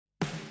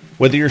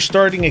Whether you're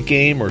starting a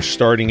game or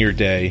starting your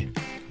day,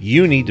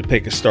 you need to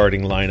pick a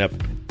starting lineup,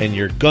 and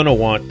you're gonna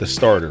want the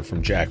starter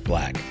from Jack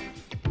Black.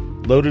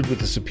 Loaded with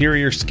the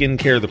superior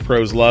skincare the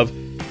pros love,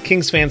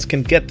 Kings fans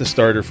can get the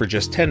starter for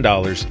just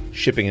 $10,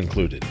 shipping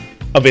included.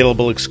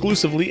 Available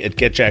exclusively at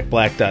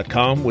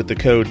GetJackBlack.com with the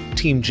code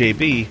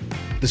TEAMJB,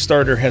 the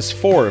starter has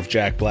 4 of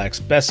Jack Black's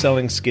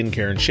best-selling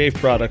skincare and shave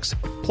products,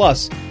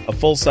 plus a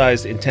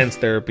full-sized Intense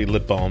Therapy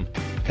Lip Balm,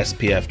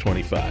 SPF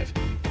 25.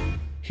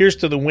 Here's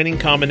to the winning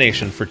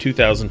combination for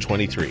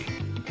 2023.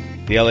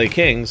 The LA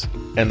Kings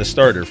and the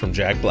starter from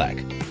Jack Black.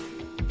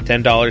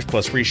 $10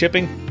 plus free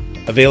shipping.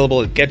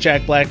 Available at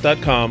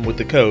GetJackBlack.com with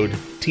the code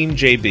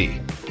TEAMJB.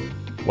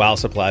 While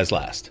supplies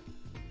last.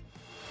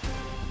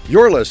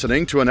 You're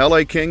listening to an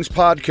LA Kings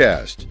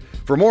podcast.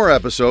 For more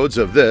episodes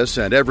of this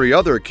and every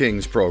other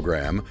Kings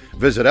program,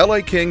 visit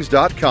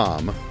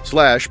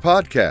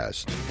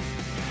lakings.com/podcast.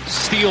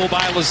 Steal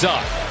by Lazar.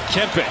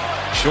 Kempe,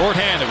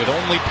 shorthanded with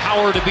only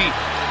power to beat.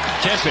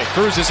 Kempe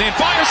cruises in,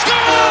 fire,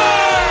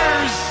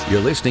 scores!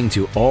 You're listening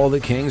to All the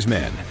Kings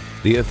Men,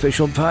 the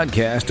official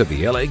podcast of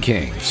the LA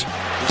Kings.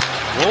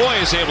 Roy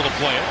is able to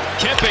play it.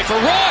 Kempe for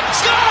Roy,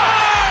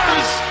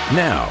 scores!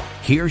 Now,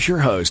 here's your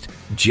host,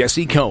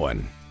 Jesse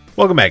Cohen.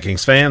 Welcome back,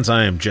 Kings fans.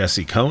 I am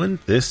Jesse Cohen.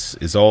 This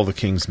is All the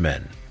Kings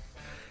Men.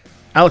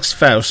 Alex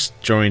Faust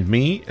joined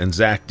me and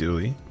Zach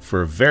Dooley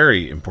for a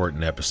very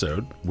important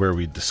episode where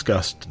we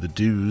discussed the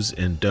do's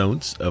and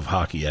don'ts of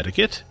hockey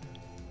etiquette.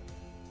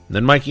 And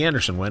then Mikey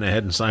Anderson went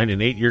ahead and signed an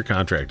 8-year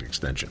contract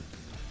extension.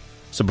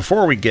 So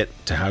before we get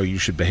to how you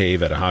should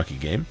behave at a hockey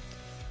game,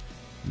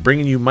 I'm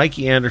bringing you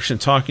Mikey Anderson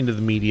talking to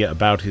the media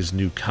about his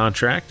new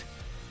contract,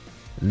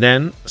 and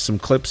then some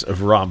clips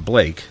of Rob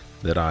Blake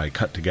that I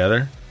cut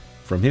together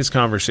from his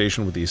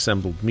conversation with the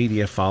assembled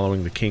media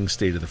following the Kings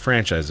State of the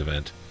Franchise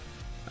event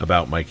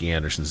about Mikey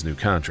Anderson's new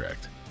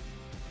contract.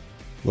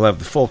 We'll have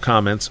the full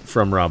comments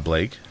from Rob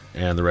Blake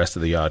and the rest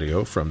of the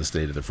audio from the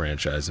State of the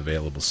Franchise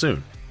available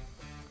soon.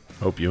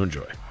 Hope you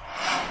enjoy. Maybe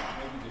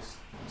just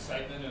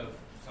excitement of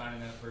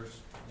signing that first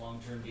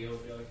long-term deal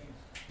with the LA Kings.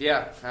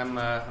 Yeah,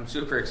 I'm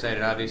super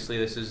excited. Obviously,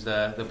 this is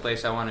the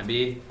place I want to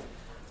be.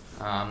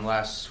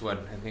 I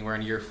think we're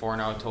in year 4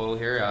 now total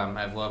here.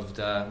 I've loved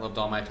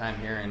all my time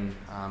here and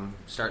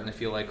starting to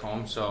feel like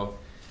home. So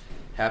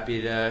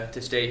happy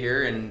to stay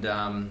here and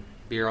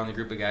be around the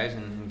group of guys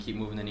and keep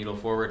moving the needle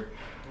forward.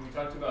 When we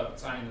talked about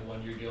signing the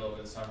 1-year deal over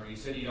the summer, you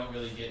said you don't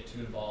really get too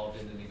involved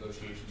in the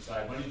negotiation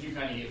side. When did you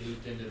kind of get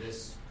looped into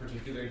this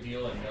particular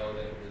deal and know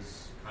that it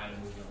was kind of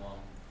moving along?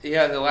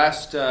 Yeah, the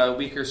last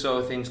week or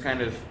so, things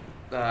kind of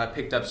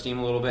picked up steam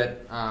a little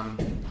bit.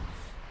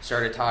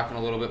 Started talking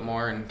a little bit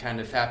more and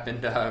kind of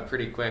happened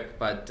pretty quick.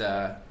 But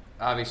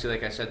obviously,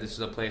 like I said, this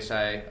is a place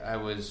I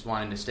was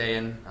wanting to stay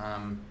in.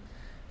 I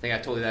think I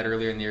told you that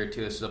earlier in the year,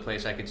 too. This is a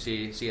place I could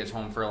see as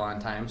home for a long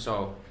time.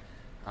 So,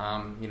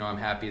 I'm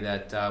happy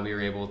that we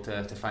were able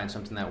to find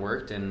something that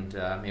worked and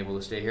I'm able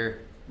to stay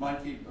here.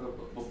 Mikey,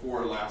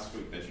 before last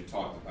week that you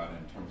talked about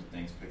in terms of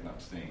things picking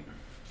up steam,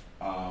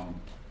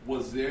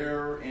 was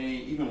there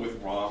any, even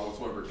with Rob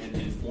whatsoever,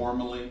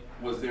 informally,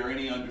 was there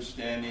any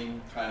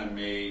understanding kind of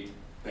made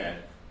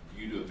that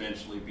you'd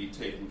eventually be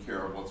taken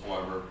care of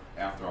whatsoever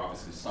after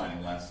obviously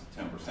signing last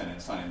September,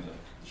 signing the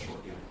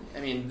short deal? I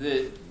mean,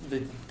 the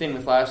thing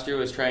with last year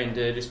was trying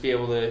to just be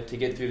able to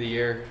get through the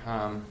year.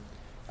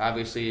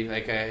 Obviously,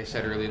 like I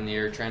said early in the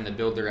year, trying to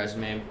build the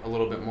resume a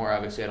little bit more.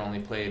 Obviously, I'd only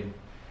played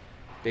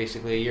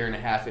basically a year and a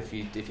half if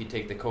you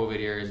take the COVID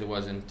years. It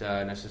wasn't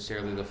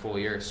necessarily the full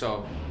year.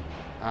 So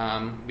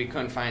we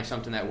couldn't find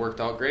something that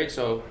worked out great.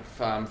 So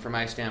from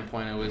my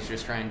standpoint, it was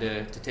just trying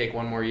to take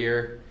one more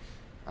year,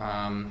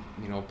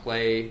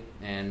 play.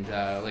 And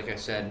like I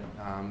said,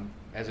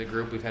 as a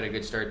group, we've had a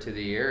good start to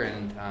the year.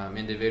 And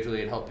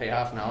individually, it helped pay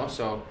off now.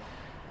 So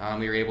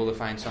we were able to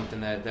find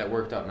something that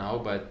worked out now.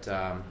 But,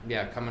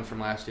 coming from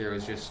last year, it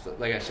was just,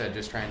 like I said,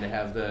 just trying to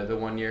have the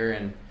 1 year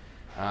and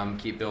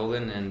keep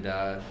building and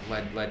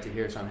led to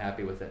here, so I'm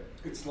happy with it.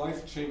 It's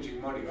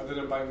life-changing money, other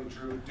than buying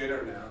Drew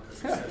dinner now,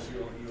 because he says he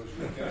owes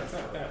you dinner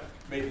for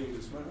making you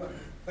this money.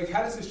 Like,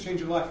 how does this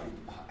change your life?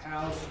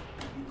 House,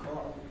 new car,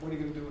 what are you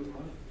going to do with the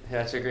money?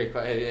 That's a great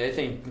question. I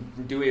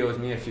think Dewey owes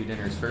me a few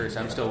dinners first.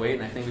 I'm still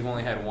waiting. I think we've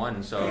only had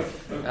one, so...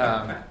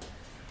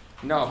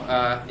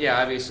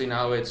 obviously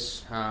now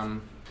it's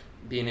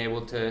being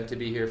able to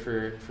be here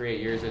for 8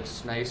 years.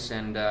 It's nice,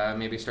 and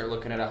maybe start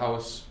looking at a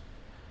house,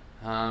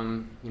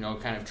 kind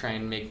of try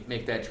and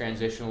make that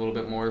transition a little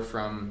bit more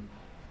from,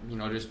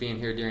 just being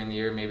here during the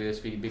year. Maybe this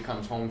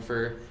becomes home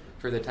for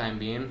the time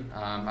being.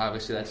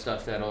 Obviously that's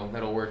stuff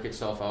that'll work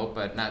itself out,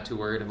 but not too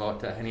worried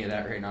about any of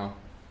that right now.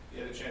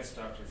 You had a chance to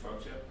talk to your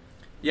folks yet?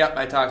 Yep,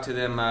 I talked to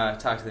them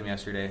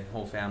yesterday,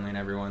 whole family and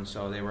everyone,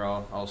 so they were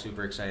all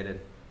super excited.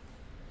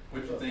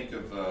 What did you think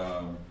of,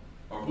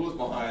 or who was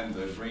behind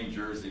the green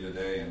jersey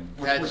today, and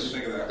what did you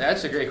think of that?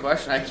 That's a great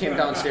question. I came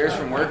downstairs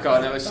from workout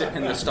and I was sitting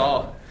in the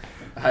stall.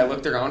 I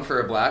looked around for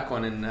a black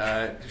one, and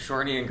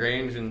Shorney and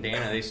Grange and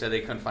Dana, they said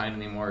they couldn't find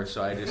any more,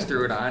 so I just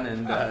threw it on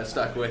and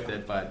stuck with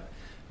it. But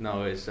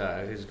No, it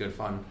was good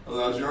fun. Well,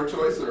 that was your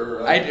choice,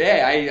 or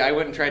I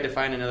went and tried to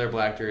find another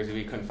black jersey.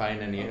 We couldn't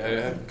find any.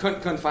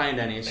 Couldn't find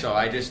any, so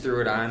I just threw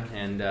it on,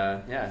 and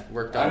it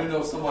worked out. I didn't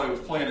know if somebody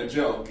was playing a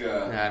joke.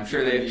 Yeah, I'm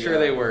sure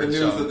they were. The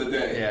news of the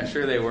day. Yeah,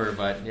 sure they were,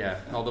 but yeah,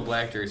 all the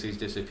black jerseys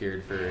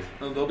disappeared.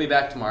 They'll be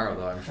back tomorrow,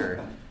 though, I'm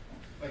sure.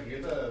 Like,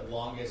 you're the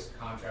longest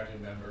contracted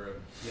member of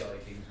the LA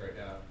Kings right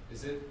now.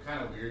 Is it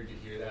kind of weird to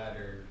hear that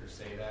or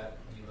say that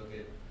when you look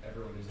at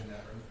everyone who's in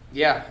that room?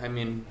 Yeah, I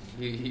mean,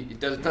 it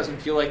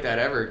doesn't feel like that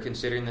ever,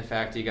 considering the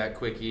fact you got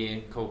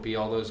Quickie, Kopi,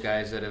 all those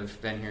guys that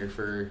have been here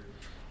for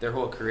their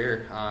whole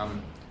career.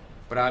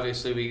 But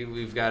obviously,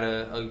 we've got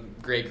a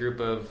great group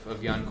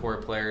of young core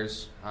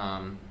players.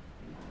 I'm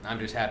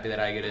just happy that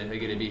I get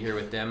to be here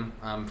with them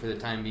for the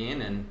time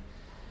being and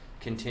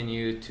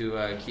continue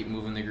to keep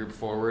moving the group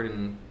forward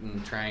and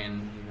try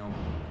and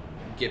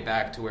get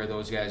back to where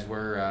those guys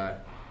were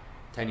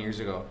 10 years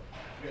ago.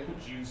 You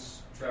got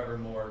Juice, Trevor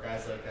Moore,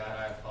 guys like that.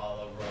 I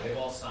follow Roy. They've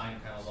all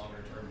signed kind of longer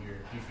term here.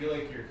 Do you feel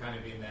like you're kind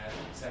of in that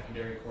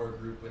secondary core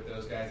group with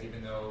those guys,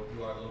 even though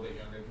you are a little bit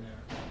younger than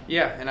them?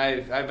 Yeah, and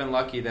I've been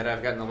lucky that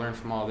I've gotten to learn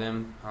from all of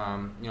them.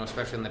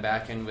 Especially in the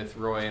back end with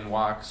Roy and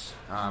Walks.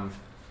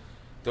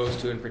 Those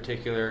two in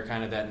particular are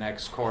kind of that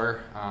next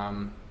core.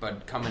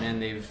 But coming in,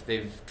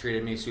 they've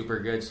treated me super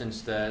good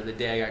since the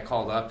day I got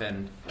called up,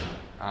 and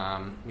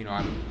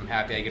I'm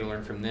happy I get to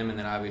learn from them. And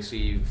then obviously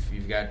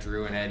you've got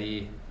Drew and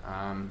Eddie,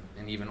 and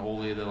even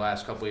Ole the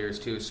last couple of years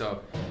too.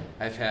 So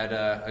I've had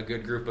a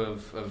good group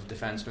of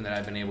defensemen that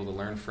I've been able to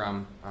learn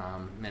from,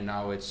 and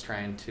now it's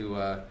trying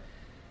to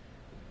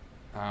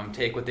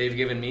take what they've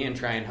given me and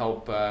try and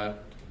help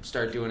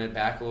start doing it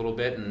back a little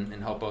bit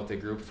and help out the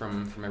group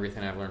from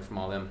everything I've learned from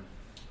all them.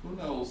 Who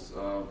knows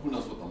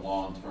what the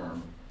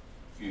long-term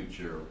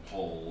future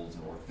holds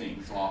or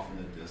things off in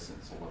the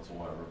distance or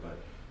whatsoever, but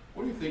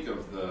what do you think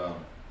of the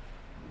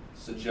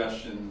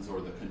suggestions or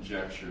the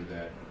conjecture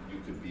that you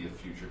could be a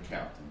future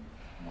captain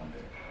one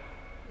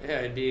day?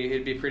 Yeah,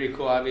 it'd be pretty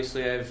cool.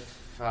 Obviously,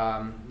 I've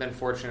been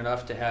fortunate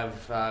enough to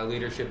have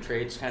leadership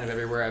traits kind of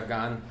everywhere I've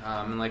gone,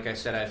 and like I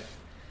said, I've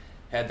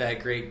had that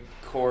great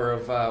core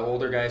of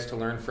older guys to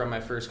learn from my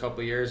first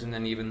couple of years, and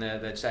then even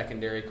that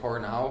secondary core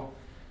now.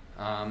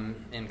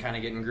 And kind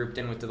of getting grouped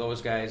in with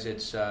those guys,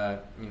 it's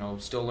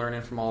still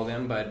learning from all of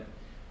them, but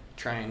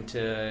trying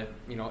to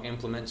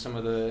implement some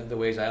of the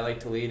ways I like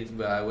to lead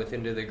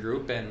within the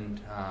group and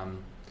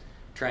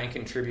try and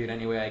contribute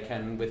any way I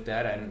can with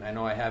that. I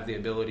know I have the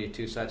ability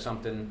to set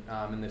something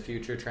in the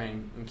future, try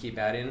and keep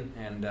adding,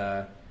 and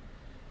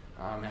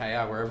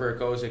wherever it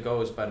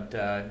goes.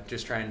 But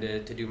just trying to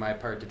do my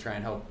part to try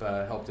and help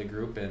the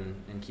group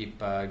and keep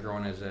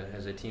growing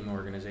as a team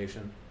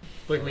organization.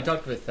 Blake, we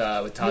talked with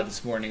Todd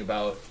this morning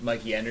about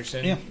Mikey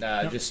Anderson.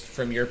 Yeah. Just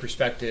from your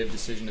perspective,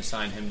 decision to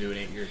sign him to an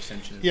 8-year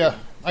extension. Yeah,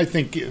 I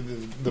think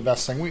the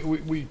best thing,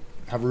 we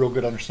have a real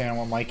good understanding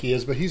what Mikey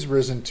is, but he's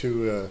risen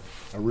to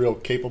a real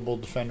capable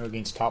defender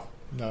against top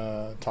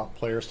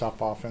players,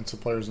 top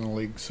offensive players in the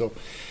league. So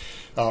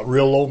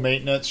real low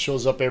maintenance,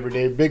 shows up every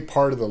day. Big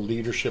part of the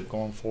leadership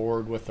going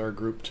forward with our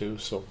group too.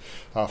 So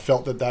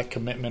felt that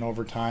commitment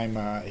over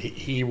time,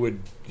 he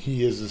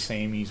is the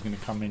same. He's going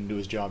to come in and do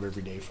his job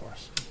every day for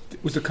us.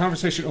 Was the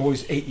conversation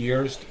always 8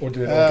 years, or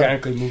did it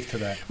organically move to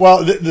that?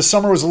 Well, the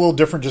summer was a little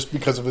different just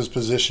because of his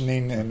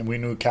positioning, and we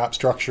knew cap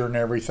structure and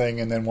everything.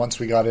 And then once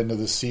we got into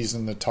the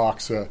season, the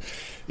talks,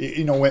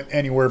 went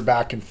anywhere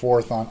back and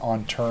forth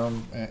on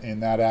term in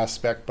that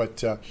aspect.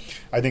 But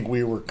I think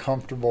we were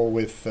comfortable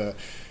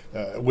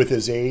with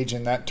his age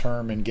in that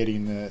term and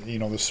getting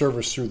the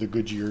service through the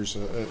good years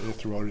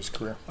throughout his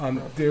career.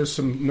 There's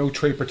some no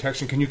trade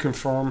protection. Can you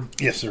confirm?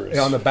 Yes, there is.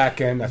 On the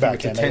back end, I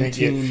think it's a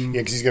 10-team.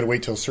 Yeah, because he's got to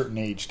wait till a certain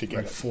age to get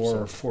right, it.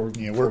 Four it's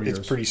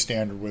years. pretty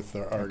standard with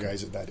our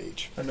guys at that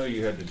age. I know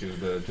you had to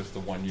do just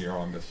the 1 year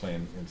on this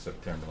in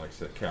September, like I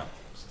said, cap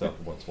stuff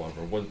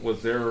whatsoever.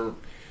 Was there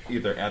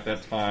either at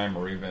that time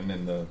or even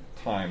in the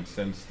time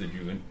since, did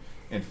you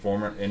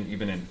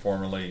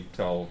informally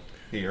tell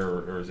he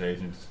or his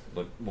agents,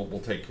 look, we'll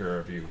take care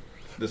of you.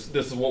 This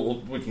is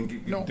what we can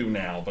do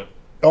now, but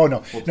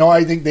no.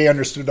 I think they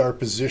understood our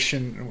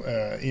position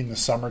in the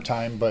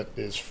summertime, but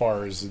as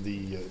far as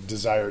the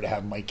desire to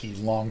have Mikey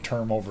long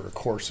term over the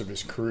course of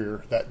his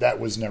career, that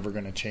was never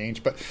going to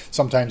change. But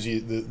sometimes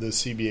the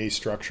CBA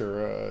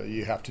structure,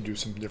 you have to do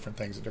some different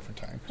things at different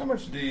times. How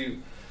much do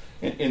you,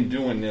 in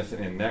doing this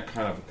and in that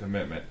kind of a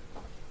commitment?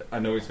 I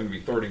know he's going to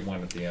be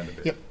 31 at the end of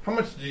it. Yep. How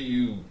much do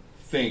you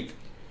think?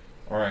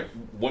 All right,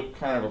 what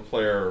kind of a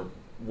player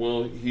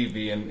will he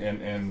be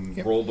and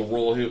yep. roll the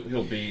role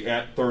he'll be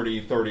at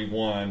 30,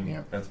 31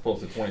 yep. as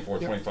opposed to 24,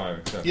 yep. 25,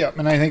 etc. Yeah,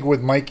 and I think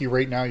with Mikey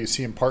right now, you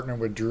see him partnering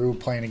with Drew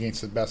playing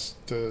against the best,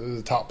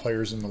 the top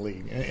players in the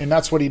league. And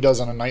that's what he does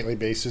on a nightly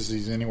basis.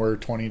 He's anywhere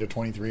 20 to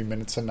 23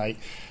 minutes a night.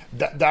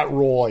 That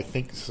role, I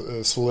think,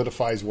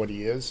 solidifies what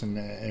he is,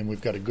 and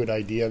we've got a good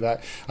idea of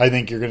that. I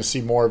think you're going to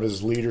see more of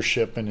his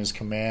leadership and his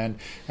command,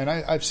 and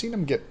I've seen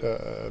him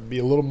be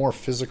a little more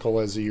physical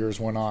as the years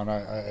went on.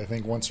 I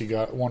think once he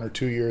got 1 or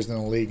 2 years in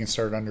the league and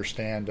started to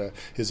understand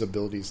his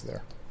abilities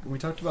there. We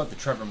talked about the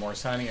Trevor Moore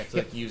signing. I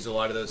feel like you use a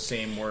lot of those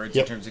same words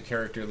in terms of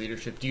character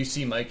leadership. Do you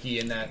see Mikey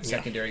in that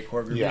secondary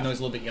core group? Even though he's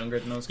a little bit younger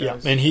than those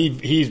guys? Yeah, and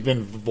he's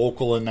been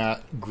vocal in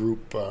that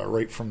group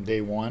right from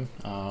day one.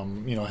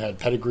 Had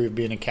pedigree of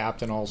being a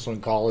captain also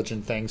in college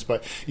and things,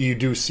 but you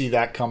do see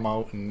that come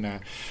out. And I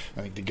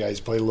think the guys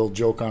played a little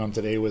joke on him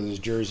today with his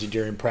jersey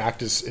during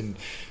practice.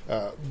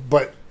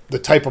 But the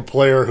type of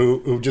player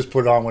who just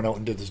put it on, went out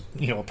and did this,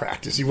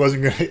 practice. He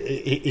wasn't going.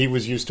 He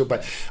was used to it, but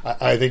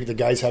I think the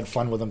guys had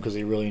fun with him because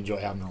they really enjoy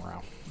having him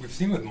around. We've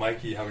seen with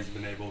Mikey how he's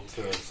been able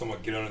to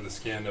somewhat get under the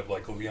skin of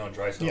like Leon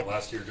Draisaitl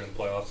last year during the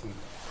playoffs, and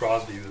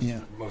Crosby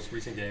this most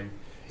recent game.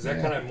 Is that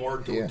kind of more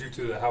due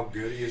to how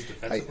good he is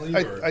defensively?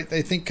 I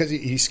think because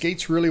he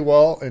skates really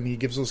well and he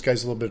gives those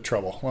guys a little bit of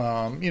trouble.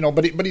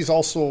 But he's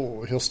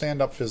also, he'll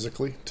stand up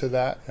physically to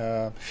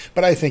that.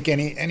 But I think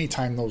any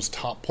time those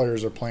top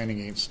players are playing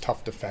against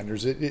tough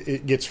defenders,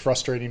 it gets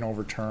frustrating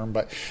over term.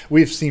 But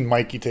we've seen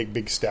Mikey take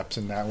big steps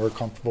in that. We're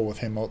comfortable with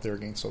him out there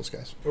against those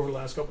guys. Over the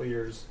last couple of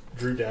years,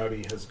 Drew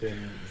Doughty has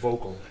been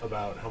vocal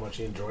about how much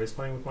he enjoys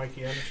playing with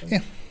Mikey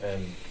Anderson,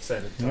 and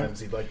said at times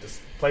he'd like to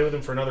play with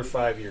him for another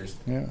 5 years.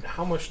 Yeah.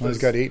 How much? He's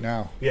got 8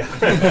 now. Yeah.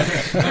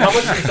 How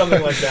much does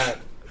something like that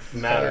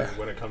matter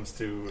when it comes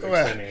to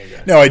extending a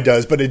guy? No, it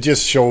does, but it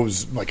just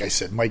shows, like I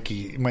said,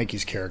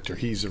 Mikey's character.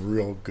 He's a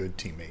real good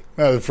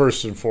teammate,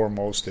 first and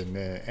foremost,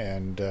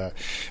 and I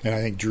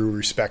think Drew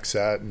respects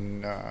that,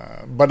 and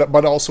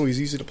but also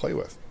he's easy to play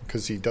with,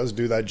 because he does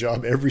do that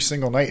job every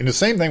single night. And the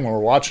same thing when we're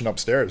watching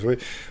upstairs.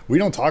 We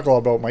don't talk a lot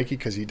about Mikey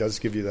because he does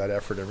give you that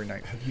effort every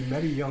night. Have you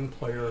met a young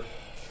player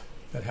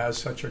that has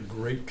such a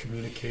great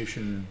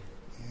communication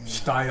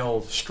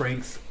style,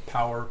 strength,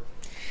 power?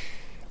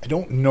 I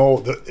don't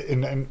know.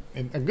 And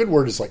a good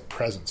word is like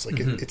presence. Like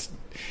it's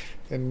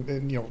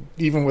and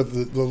even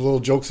with the little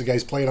jokes the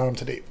guys played on him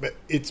today, but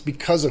it's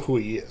because of who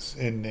he is,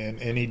 and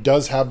he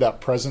does have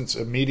that presence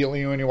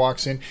immediately when he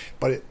walks in.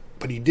 But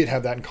he did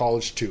have that in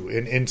college too,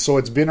 and so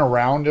it's been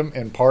around him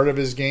and part of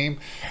his game.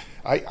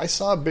 I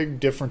saw a big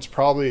difference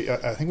probably.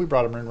 I think we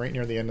brought him in right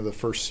near the end of the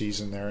first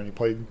season there, and he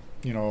played,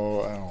 I don't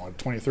know,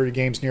 20 or 30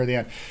 games near the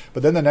end.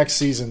 But then the next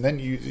season, then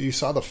you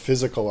saw the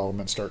physical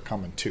element start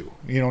coming too.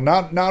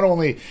 Not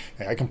only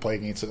hey, I can play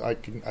against it,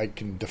 I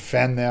can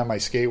defend them, I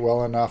skate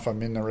well enough,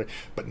 I'm in the,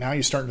 but now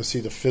you're starting to see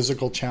the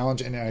physical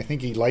challenge, and I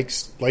think he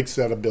likes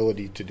that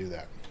ability to do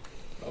that.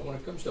 When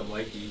it comes to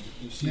Mikey,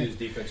 you see his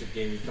defensive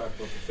game. You talk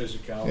about the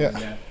physicality and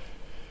that.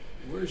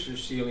 Where's your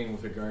ceiling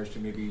with regards to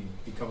maybe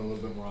becoming a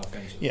little bit more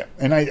offensive? Yeah,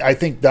 and I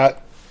think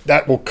that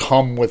will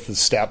come with the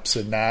steps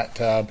and that.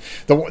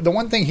 The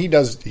one thing he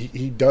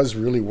does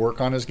really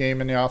work on his game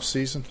in the off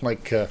season,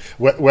 like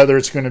whether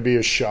it's going to be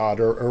a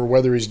shot or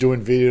whether he's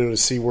doing video to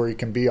see where he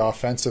can be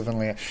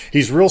offensively.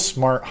 He's real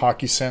smart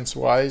hockey sense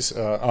wise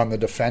on the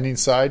defending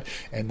side,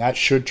 and that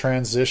should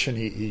transition.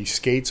 He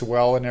skates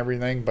well and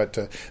everything, but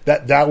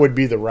that would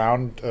be the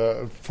round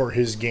for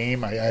his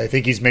game. I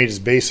think he's made his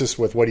basis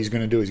with what he's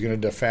going to do. He's going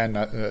to defend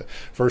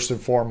first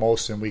and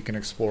foremost, and we can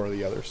explore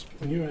the others.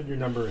 When you had your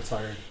number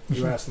retired,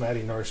 you asked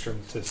Matty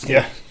Nordstrom to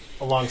skate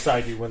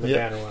alongside you when the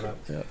banner went up.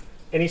 Yeah.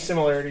 Any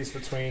similarities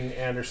between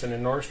Anderson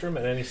and Nordstrom,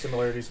 and any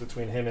similarities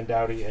between him and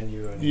Doughty and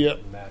you and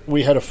Matty?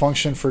 We had a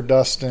function for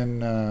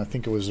Dustin, I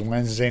think it was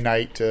Wednesday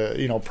night,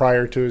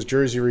 prior to his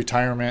jersey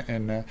retirement,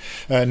 and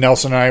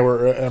Nelson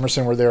and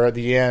Emerson were there at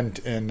the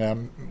end,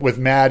 and with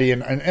Matty,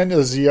 and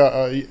as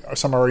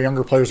some of our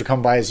younger players would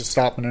come by, to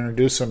stop and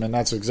introduce him, and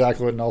that's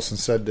exactly what Nelson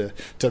said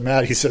to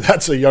Matty. He said,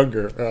 that's a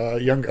younger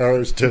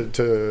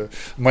to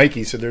Mikey.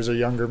 He said, there's a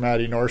younger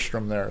Matty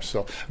Nordstrom there.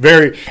 So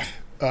very,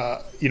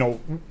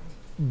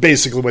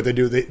 basically what they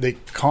do, they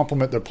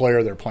complement the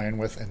player they're playing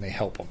with, and they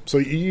help them. So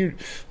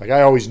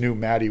I always knew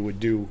Matty would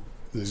do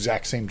the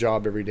exact same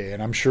job every day,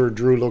 and I'm sure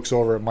Drew looks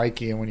over at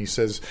Mikey, and when he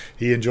says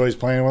he enjoys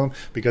playing with him,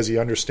 because he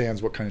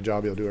understands what kind of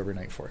job he'll do every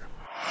night for you.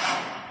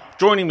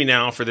 Joining me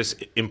now for this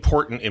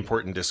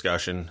important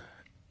discussion,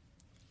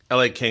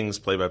 LA Kings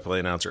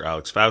play-by-play announcer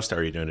Alex Faust. How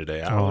are you doing today,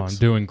 Alex? Oh, I'm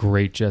doing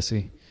great,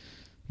 Jesse.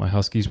 My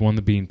Huskies won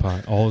the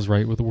Beanpot. All is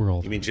right with the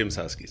world. You mean Jim's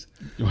Huskies?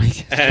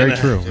 Very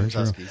true. Jim's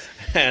Huskies.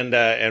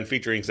 And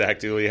featuring Zach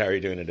Dooley. How are you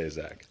doing today,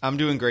 Zach? I'm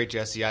doing great,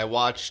 Jesse. I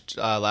watched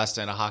last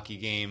night a hockey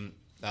game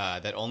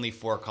that only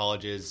 4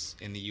 colleges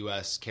in the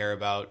U.S. care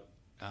about,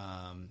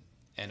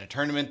 and a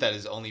tournament that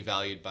is only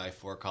valued by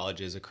 4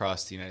 colleges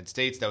across the United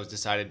States that was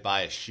decided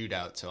by a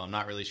shootout. So I'm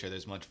not really sure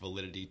there's much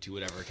validity to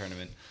whatever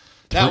tournament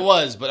that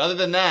was. But other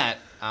than that,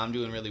 I'm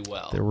doing really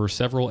well. There were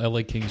several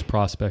LA Kings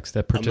prospects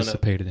that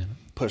participated in it.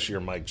 Push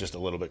your mic just a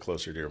little bit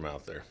closer to your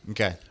mouth there.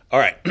 Okay. All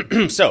right.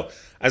 So,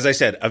 as I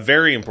said, a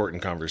very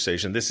important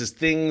conversation. This is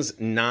things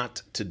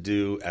not to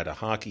do at a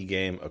hockey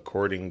game,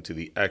 according to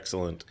the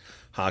excellent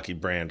hockey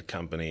brand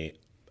company,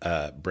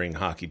 Bring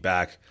Hockey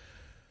Back.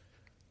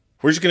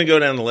 We're just going to go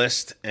down the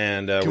list.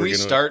 And can we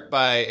start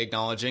by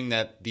acknowledging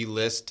that the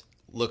list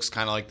looks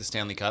kind of like the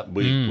Stanley Cup?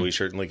 We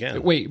certainly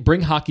can. Wait,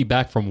 Bring Hockey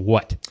Back from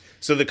what?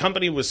 So the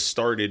company was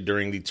started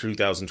during the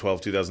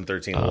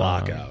 2012-2013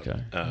 lockout.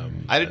 Okay.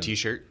 I had a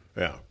T-shirt.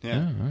 Yeah.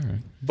 Yeah, all right.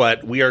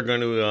 But we are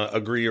going to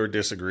agree or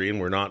disagree, and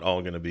we're not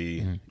all going to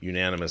be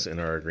unanimous in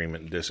our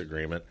agreement and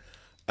disagreement.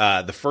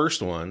 The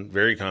first one,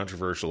 very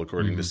controversial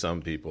according to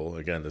some people.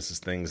 Again, this is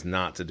things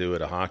not to do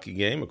at a hockey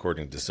game,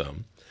 according to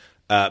some.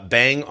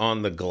 Bang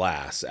on the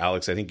glass.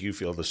 Alex, I think you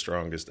feel the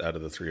strongest out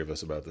of the three of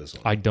us about this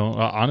one. I don't.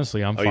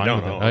 Honestly, I'm fine with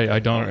it. Okay. I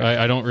don't. Right.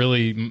 I don't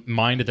really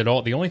mind it at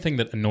all. The only thing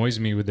that annoys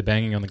me with the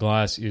banging on the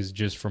glass is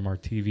just from our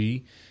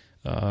TV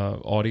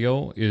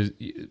audio. Is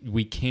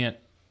we can't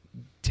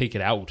take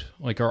it out.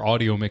 Like our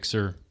audio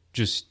mixer,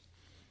 just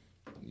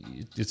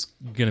it's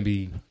gonna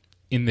be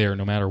in there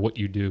no matter what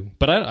you do.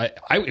 But I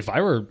if I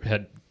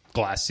had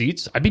glass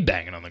seats, I'd be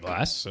banging on the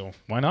glass. So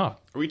why not?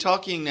 Are we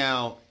talking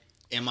now?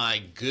 Am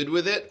I good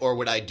with it, or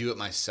would I do it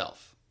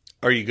myself?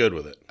 Are you good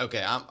with it?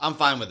 Okay, I'm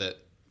fine with it.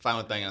 Fine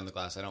with banging on the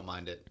glass. I don't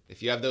mind it.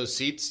 If you have those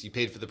seats, you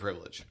paid for the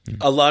privilege.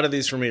 A lot of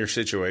these for me are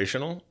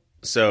situational.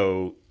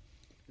 So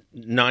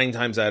 9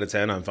 times out of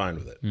 10, I'm fine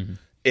with it.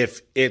 If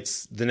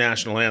it's the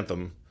national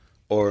anthem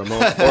or a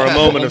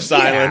moment of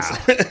silence,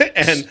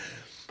 and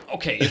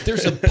okay, if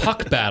there's a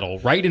puck battle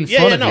right in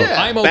front of you,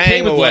 I'm okay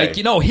Bang with away.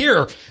 like,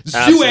 here, zoo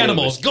Absolutely.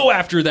 animals, go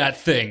after that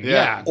thing.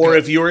 Yeah. Or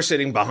if you're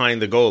sitting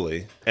behind the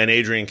goalie and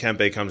Adrian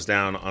Kempe comes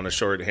down on a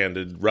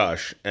short-handed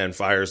rush and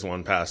fires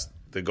one past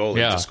the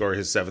goalie to score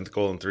his 7th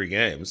goal in 3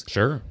 games.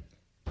 Sure.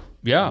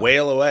 Yeah.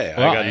 Wail away.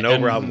 I got no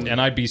problem with it. And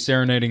I'd be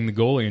serenading the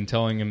goalie and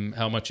telling him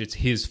how much it's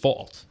his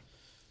fault.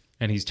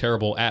 And he's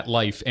terrible at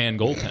life and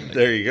goaltending.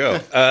 There you go.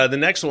 The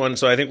next one,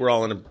 so I think we're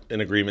all in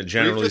agreement,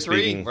 generally 3 for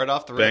 3, speaking. right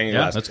off the rip. Banging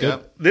glass. That's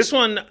good. This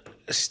one,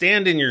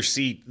 stand in your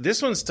seat.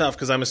 This one's tough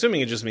because I'm assuming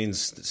it just means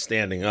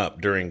standing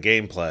up during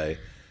gameplay.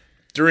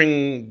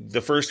 During the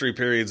first 3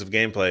 periods of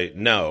gameplay,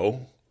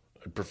 no.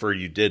 I'd prefer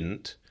you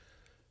didn't.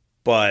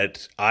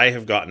 But I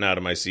have gotten out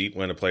of my seat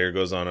when a player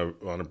goes on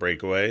a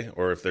breakaway,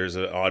 or if there's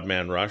an odd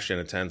man rush in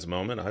a tense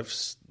moment.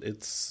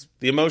 It's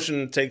the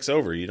emotion takes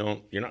over. You're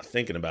not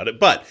thinking about it.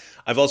 But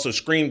I've also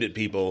screamed at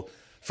people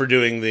for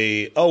doing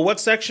the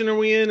what section are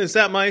we in? Is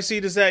that my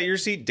seat? Is that your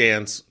seat?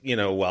 Dance,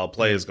 while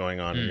play is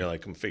going on, and you're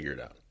like, come figure it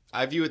out.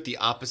 I view it the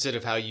opposite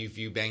of how you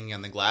view banging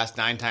on the glass.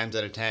 9 times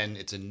out of 10,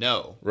 it's a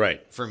no,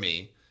 right, for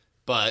me.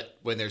 But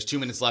when there's 2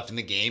 minutes left in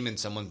the game and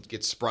someone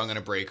gets sprung on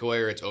a breakaway,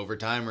 or it's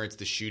overtime, or it's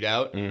the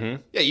shootout,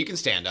 yeah, you can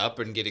stand up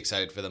and get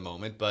excited for the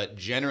moment. But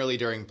generally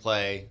during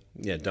play,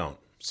 don't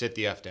sit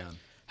the F down.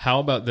 How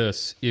about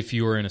this? If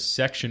you are in a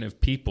section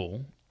of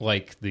people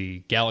like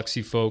the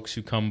Galaxy folks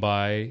who come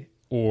by,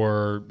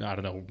 or I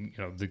don't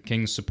know, the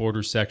Kings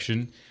supporters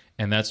section,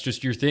 and that's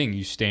just your thing.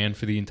 You stand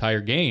for the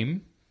entire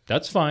game.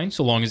 That's fine,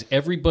 so long as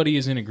everybody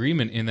is in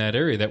agreement in that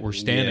area that we're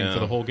standing for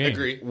the whole game.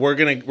 Agree. We're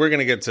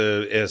gonna get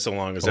to so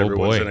long as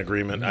everyone's in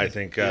agreement. I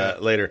think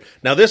later.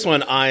 Now this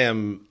one,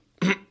 I'm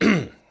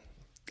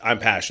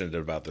passionate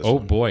about this. Oh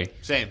one. boy,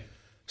 same.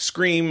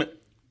 Scream,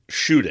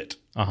 shoot it.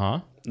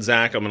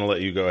 Zach, I'm going to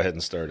let you go ahead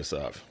and start us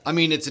off. I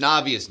mean, it's an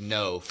obvious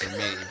no for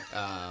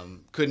me.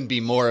 Couldn't be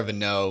more of a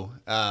no.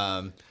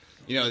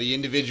 The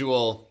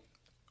individual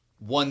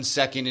 1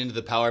 second into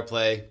the power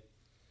play,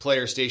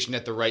 player stationed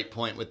at the right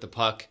point with the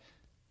puck,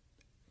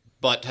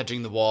 butt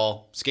touching the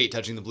wall, skate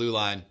touching the blue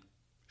line.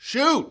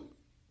 Shoot!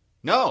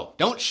 No,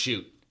 don't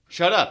shoot.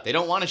 Shut up. They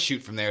don't want to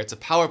shoot from there. It's a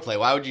power play.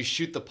 Why would you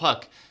shoot the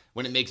puck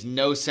when it makes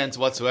no sense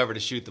whatsoever to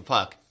shoot the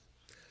puck?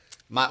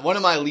 One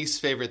of my least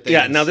favorite things.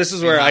 Yeah, now this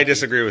is where I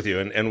disagree with you,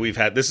 and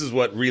this is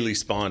what really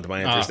spawned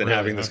my interest in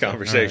having this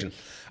conversation.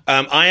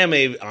 Right. I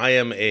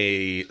am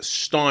a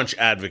staunch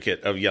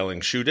advocate of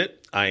yelling "shoot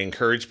it." I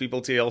encourage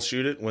people to yell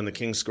 "shoot it" when the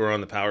Kings score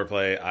on the power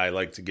play. I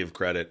like to give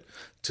credit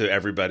to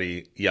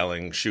everybody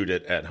yelling "shoot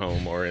it" at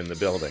home or in the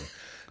building.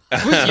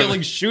 I was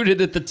yelling "shoot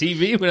it" at the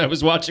TV when I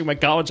was watching my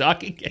college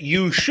hockey game.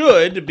 You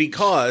should,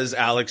 because,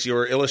 Alex,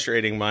 you're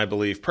illustrating my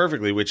belief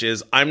perfectly, which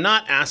is I'm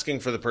not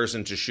asking for the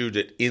person to shoot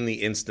it in the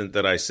instant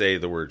that I say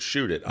the word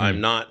shoot it. I'm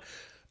not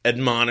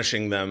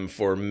admonishing them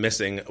for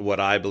missing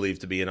what I believe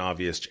to be an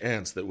obvious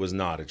chance that was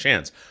not a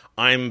chance.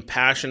 I'm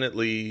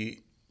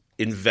passionately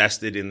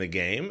invested in the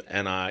game,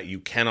 and you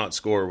cannot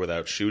score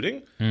without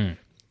shooting.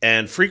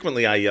 And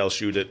frequently I yell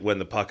 "shoot it" when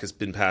the puck has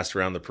been passed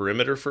around the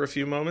perimeter for a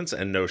few moments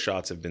and no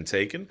shots have been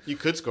taken. You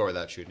could score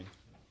without shooting.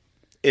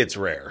 It's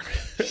rare.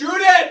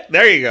 Shoot it!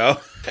 There you go.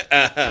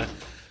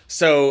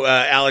 So,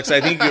 Alex, I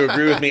think you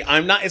agree with me.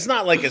 It's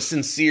not like a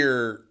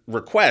sincere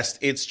request.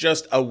 It's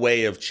just a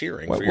way of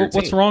cheering for your team.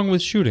 What's wrong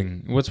with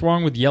shooting? What's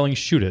wrong with yelling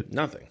 "shoot it"?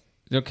 Nothing.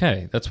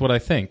 Okay, that's what I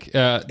think.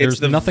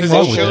 There's nothing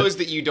wrong with it. It shows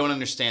that you don't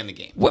understand the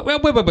game.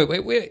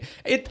 Wait.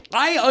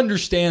 I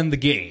understand the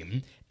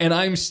game, and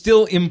I'm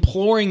still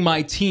imploring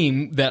my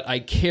team that I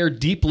care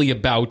deeply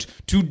about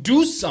to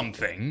do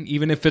something,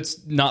 even if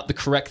it's not the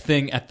correct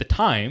thing at the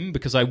time,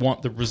 because I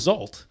want the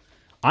result.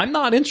 I'm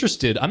not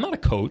interested. I'm not a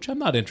coach. I'm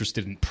not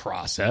interested in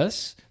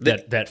process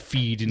that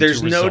feed into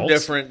results. There's no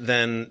different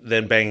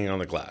than banging on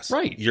the glass.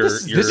 Right. You're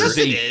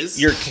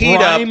keyed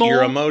primal, up.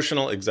 You're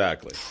emotional.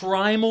 Exactly.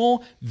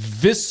 Primal,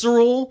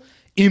 visceral,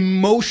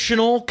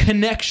 emotional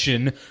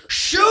connection.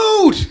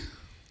 Shoot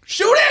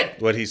it!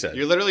 What he said.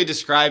 You're literally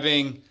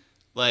describing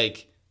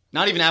like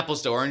not even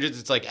apples to oranges.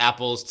 It's like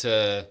apples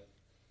to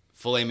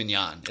filet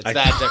mignon. It's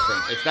that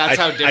different. That's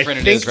how different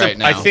it is right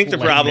now. I think the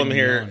problem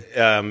here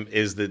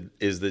is that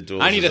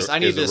Jules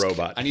is a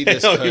robot. I need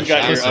this.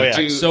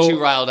 Too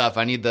riled up.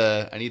 I need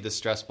the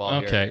stress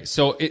ball. Okay, here.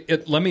 so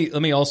let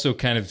me also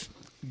kind of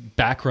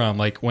background.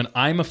 Like when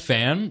I'm a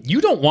fan,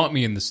 you don't want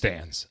me in the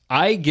stands.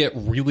 I get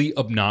really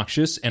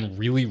obnoxious and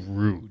really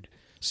rude.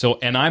 So,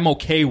 and I'm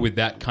okay with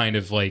that kind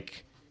of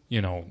like,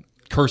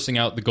 cursing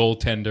out the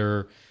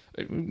goaltender.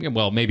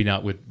 Well, maybe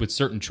not with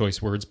certain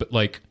choice words, but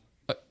like.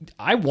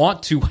 I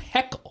want to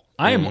heckle.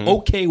 I am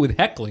okay with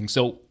heckling.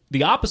 So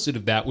the opposite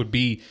of that would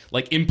be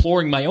like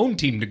imploring my own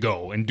team to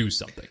go and do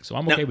something. So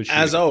I'm okay with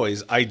shooting. As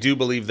always, I do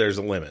believe there's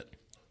a limit.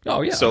 Oh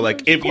yeah. So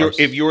like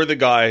if you're the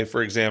guy,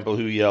 for example,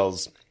 who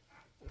yells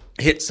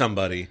hit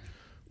somebody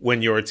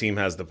when your team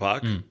has the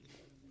puck.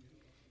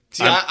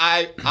 See,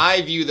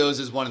 I view those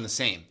as one and the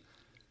same.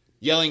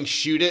 Yelling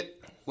shoot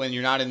it when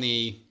you're not in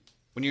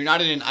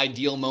an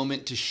ideal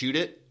moment to shoot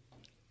it.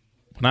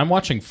 When I'm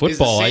watching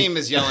football, is the same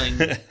as yelling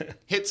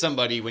hit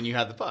somebody when you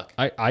have the puck.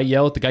 I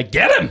yell at the guy,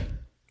 get him!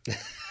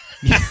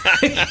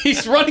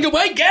 He's running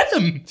away, get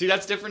him! See,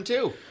 that's different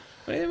too.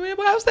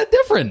 How's that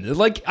different?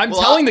 Like, I'm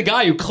telling the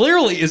guy who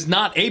clearly is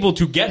not able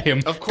to get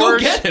him, of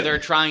course, go get him. They're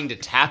trying to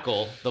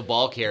tackle the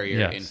ball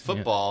carrier in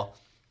football. Yeah.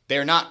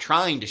 They're not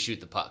trying to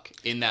shoot the puck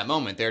in that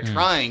moment. They're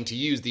trying to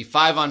use the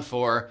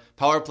 5-on-4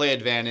 power play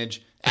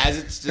advantage as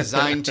it's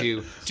designed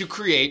to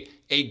create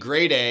a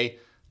grade A.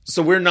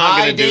 So we're not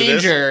going to do this.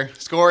 High danger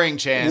scoring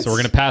chance. So we're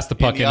going to pass the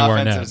puck into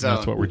our net.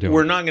 That's what we're doing.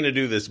 We're not going to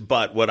do this,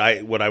 but what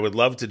I would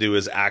love to do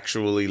is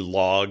actually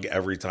log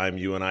every time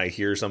you and I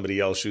hear somebody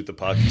else shoot the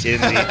puck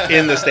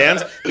in the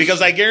stands,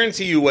 because I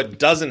guarantee you what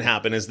doesn't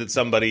happen is that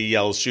somebody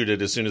yells shoot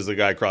it as soon as the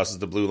guy crosses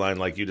the blue line,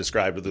 like you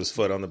described with his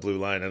foot on the blue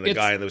line and the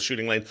guy in the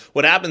shooting lane.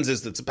 What happens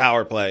is it's a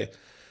power play.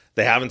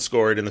 They haven't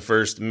scored in the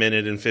first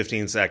minute and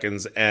 15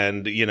 seconds,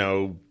 and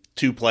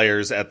two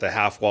players at the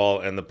half wall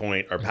and the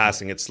point are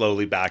passing it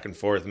slowly back and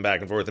forth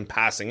and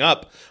passing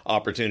up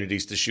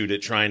opportunities to shoot it,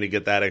 trying to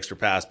get that extra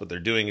pass, but they're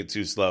doing it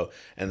too slow.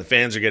 And the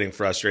fans are getting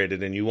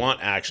frustrated, and you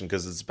want action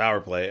because it's a power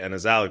play. And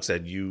as Alex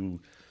said, the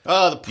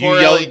poor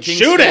LA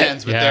Kings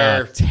fans with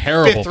their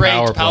terrible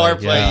fifth-ranked power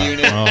play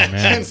unit. Oh,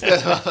 man.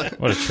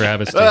 What a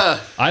travesty.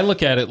 I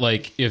look at it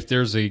like if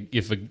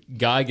a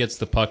guy gets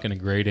the puck in a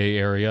grade A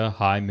area,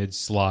 high, mid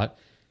slot,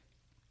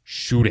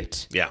 shoot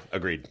it. Yeah,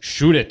 agreed.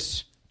 Shoot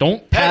it.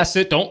 Don't pass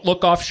it. Don't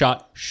look off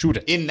shot. Shoot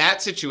it. In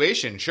that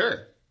situation,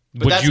 sure.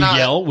 But would you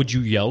yell? Would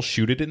you yell?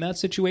 Shoot it in that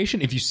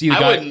situation. If you see the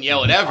guy, I wouldn't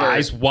yell it ever.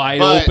 Eyes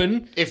wide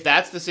open. If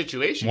that's the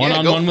situation,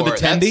 one-on-one with a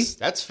tendy,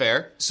 that's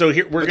fair. So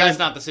here that's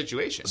not the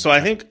situation. So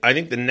I think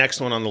the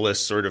next one on the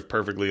list sort of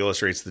perfectly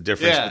illustrates the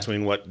difference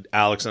between what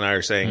Alex and I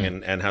are saying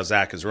and how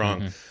Zach is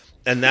wrong,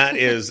 and that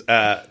is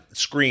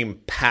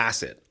scream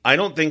pass it. I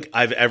don't think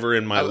I've ever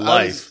in my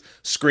life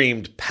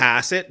screamed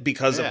pass it,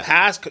 because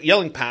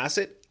yelling pass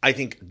it, I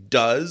think,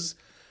 does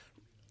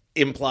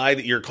imply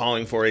that you're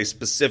calling for a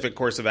specific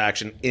course of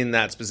action in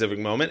that specific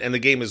moment, and the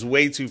game is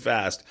way too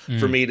fast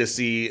for me to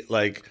see,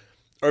 like,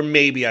 or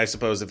maybe I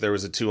suppose if there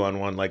was a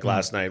 2-on-1 like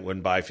last night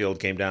when Byfield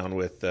came down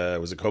with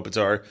was it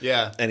Kopitar?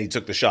 Yeah. And he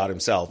took the shot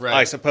himself. Right.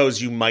 I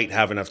suppose you might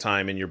have enough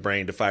time in your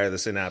brain to fire the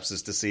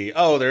synapses to see,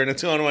 they're in a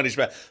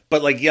 2-on-1.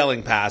 But like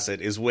yelling pass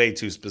it is way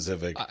too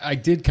specific. I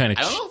did kind of.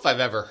 I don't know if I've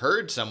ever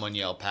heard someone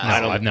yell pass. I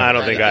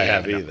don't think I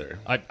have either.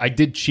 I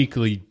did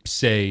cheekily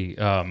say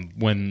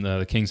when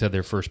the Kings had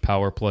their first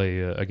power play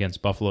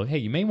against Buffalo, hey,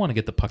 you may want to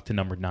get the puck to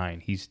number 9.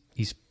 He's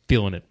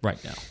feeling it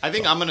right now. I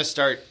think I'm going to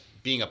start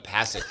being a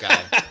pass it guy.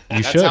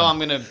 That's how I'm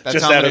gonna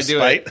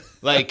do it.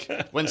 Like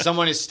when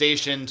someone is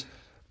stationed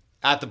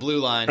at the blue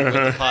line with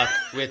the puck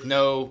with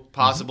no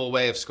possible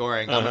way of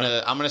scoring, I'm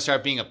gonna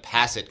start being a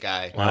pass it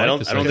guy. Well, I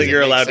don't think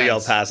you're allowed to yell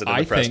pass it in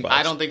the press box.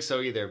 I don't think so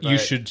either. But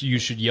you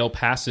should yell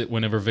pass it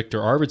whenever Victor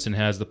Arvidsson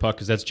has the puck,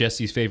 because that's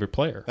Jesse's favorite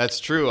player.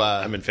 That's true.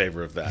 I'm in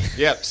favor of that.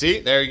 Yep.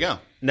 See, there you go.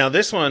 Now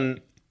this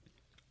one,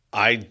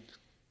 I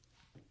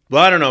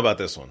don't know about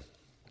this one.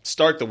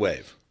 Start the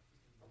wave.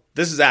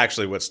 This is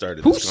actually what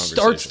started this conversation.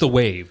 Who starts the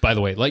wave, by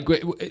the way? Like,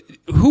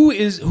 who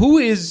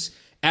is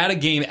at a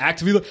game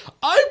actively like,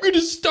 I'm going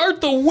to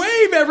start the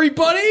wave,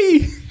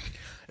 everybody?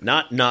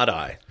 Not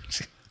I.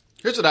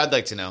 Here's what I'd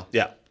like to know.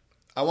 Yeah.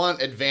 I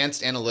want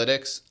advanced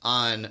analytics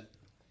on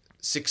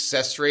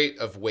success rate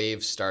of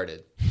waves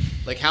started.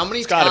 Like, how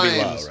many times... It's got to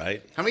be low,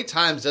 right? How many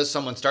times does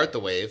someone start the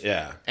wave?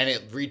 Yeah. And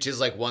it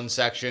reaches, like, 1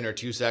 section or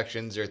 2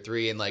 sections or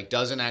 3 and, like,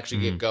 doesn't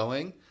actually get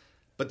going?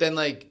 But then,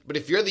 but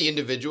if you're the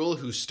individual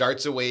who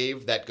starts a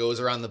wave that goes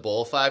around the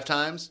bowl 5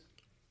 times,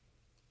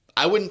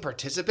 I wouldn't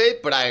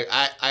participate, but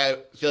I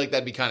feel like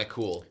that'd be kind of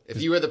cool.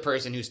 If you were the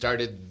person who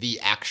started the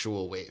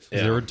actual wave.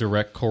 Is there a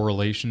direct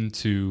correlation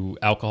to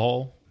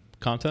alcohol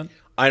content?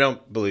 I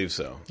don't believe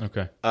so.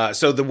 Okay.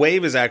 So the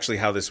wave is actually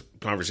how this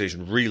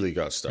conversation really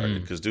got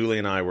started, because Dooley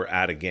and I were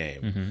at a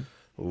game.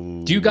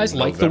 Do you guys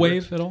like the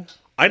wave at all?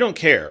 I don't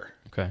care.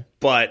 Okay.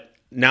 But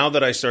now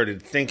that I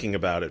started thinking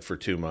about it for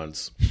 2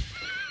 months...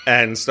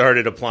 and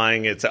started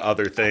applying it to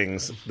other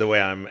things the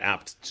way I'm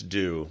apt to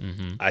do,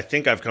 I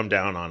think I've come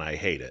down on I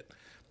hate it.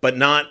 But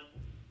not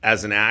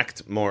as an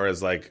act, more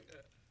as like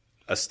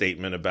a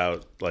statement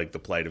about like the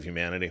plight of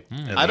humanity.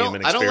 And I the don't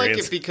human like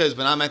experience. it because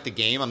when I'm at the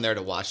game, I'm there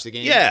to watch the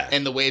game. Yeah.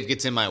 And the wave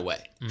gets in my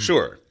way.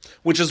 Sure.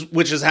 Which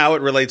is how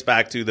it relates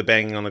back to the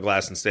banging on the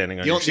glass and standing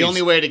on your seats. The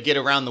only way to get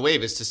around the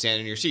wave is to stand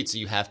in your seat, so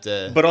you have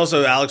to... But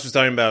also, Alex was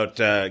talking about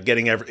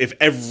getting if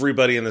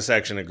everybody in the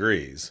section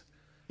agrees.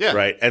 Yeah.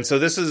 Right? And so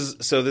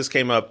this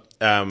came up...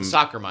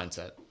 soccer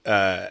mindset.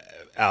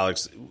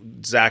 Alex,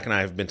 Zach and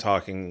I have been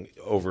talking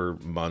over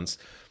months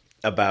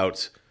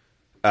about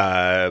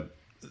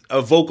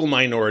vocal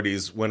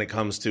minorities when it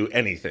comes to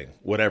anything,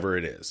 whatever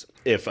it is.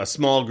 If a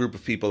small group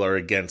of people are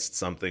against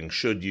something,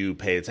 should you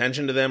pay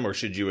attention to them or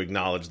should you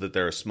acknowledge that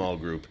they're a small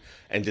group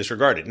and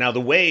disregard it? Now,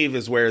 the wave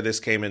is where this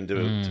came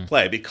into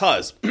play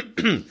because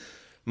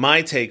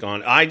my take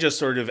on, I just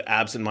sort of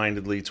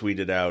absentmindedly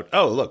tweeted out,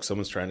 oh, look,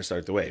 someone's trying to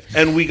start the wave.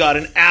 And we got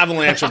an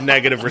avalanche of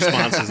negative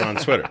responses on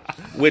Twitter,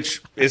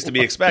 which is to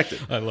be expected.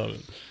 I love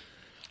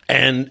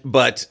it.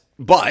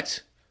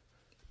 But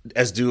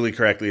as duly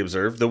correctly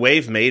observed, the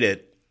wave made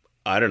it,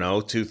 I don't know,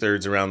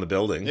 2/3 around the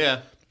building. Yeah.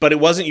 But it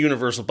wasn't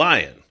universal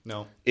buy-in.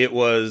 No. It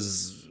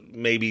was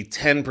maybe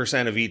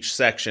 10% of each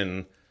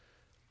section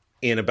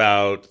in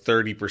about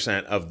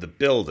 30% of the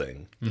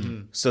building.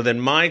 So then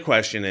my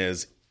question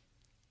is,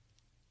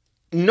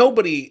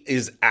 nobody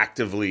is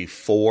actively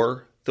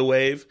for the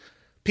wave.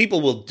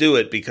 People will do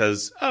it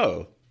because,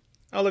 oh,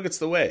 look, it's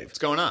the wave. What's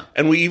going on?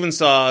 And we even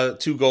saw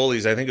 2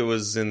 goalies, I think it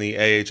was in the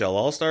AHL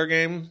All-Star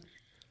game,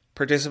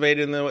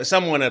 participated in the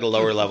someone at a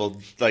lower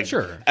level, like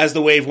as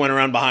the wave went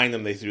around behind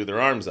them, they threw their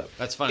arms up.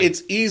 That's funny.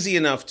 It's easy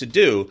enough to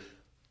do,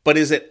 but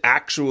is it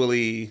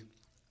actually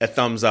a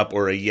thumbs up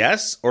or a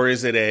yes, or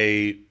is it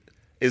a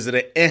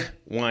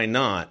why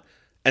not?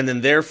 And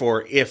then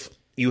therefore, if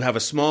you have a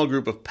small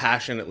group of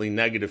passionately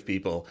negative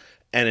people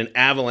and an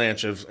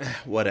avalanche of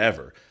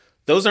whatever,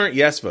 those aren't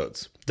yes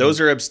votes. Those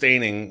are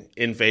abstaining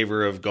in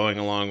favor of going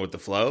along with the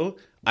flow.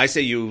 I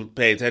say you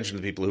pay attention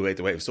to the people who hate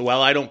the wave. So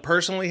while I don't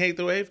personally hate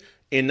the wave,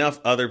 enough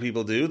other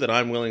people do that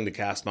I'm willing to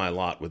cast my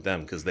lot with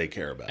them because they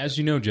care about it. As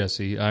you know,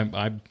 Jesse,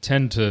 I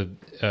tend to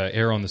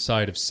err on the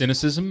side of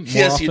cynicism more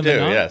yes, often you do, than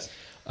not. Yes.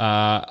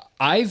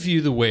 I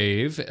view the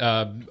wave,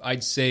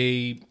 I'd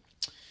say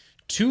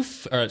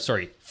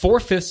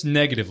 4/5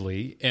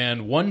 negatively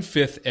and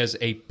 1/5 as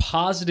a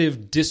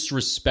positive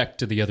disrespect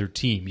to the other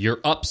team. You're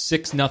up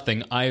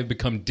 6-0. I have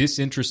become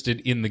disinterested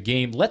in the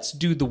game. Let's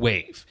do the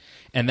wave.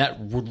 And that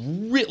would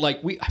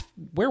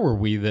where were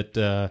we that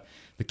the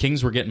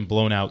Kings were getting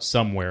blown out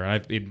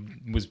somewhere? It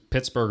was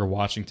Pittsburgh or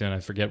Washington, I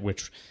forget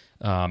which.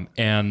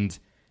 And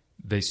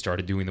they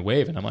started doing the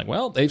wave, and I'm like,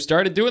 well, they've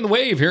started doing the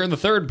wave here in the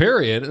third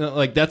period. And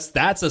like that's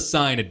a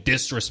sign of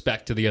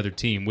disrespect to the other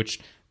team, which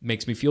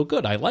makes me feel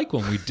good. I like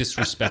when we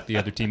disrespect the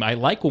other team. I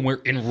like when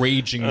we're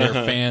enraging their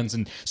fans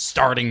and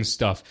starting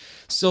stuff.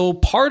 So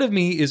part of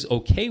me is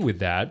okay with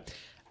that.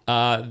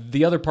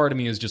 The other part of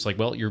me is just like,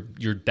 well,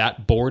 you're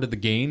that bored of the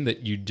game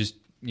that you just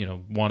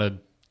want to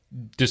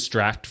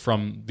distract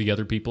from the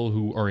other people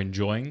who are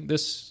enjoying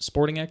this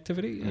sporting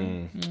activity.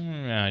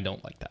 I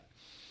don't like that.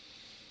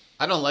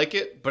 I don't like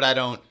it, but I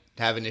don't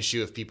have an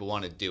issue if people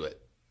want to do it.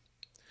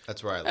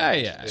 That's where I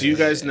like it. Do you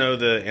guys know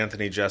the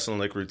Anthony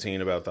Jeselnik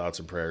routine about thoughts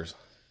and prayers?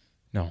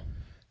 No.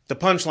 The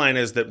punchline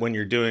is that when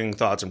you're doing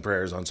thoughts and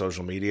prayers on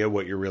social media,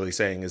 what you're really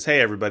saying is, hey,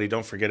 everybody,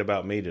 don't forget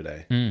about me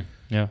today.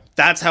 Yeah.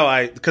 That's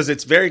how because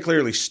it's very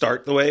clearly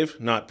start the wave,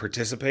 not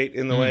participate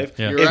in the wave.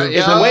 Yeah.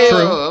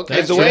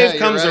 If the wave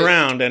comes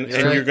around and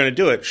you're going to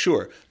do it,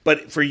 sure.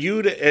 But for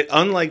you to,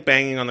 unlike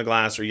banging on the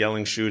glass or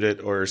yelling shoot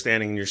it or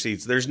standing in your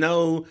seats, there's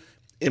no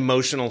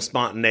emotional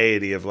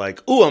spontaneity of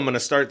like, ooh, I'm going to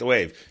start the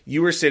wave.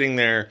 You were sitting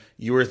there,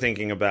 you were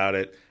thinking about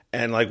it.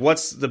 And like,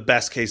 what's the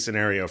best case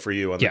scenario for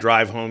you? On the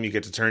drive home, you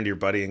get to turn to your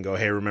buddy and go,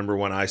 hey, remember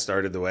when I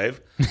started the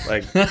wave?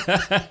 Like,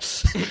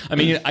 I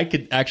mean, I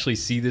could actually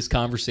see this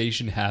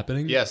conversation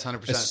happening. Yes,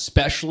 100%.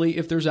 Especially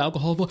if there's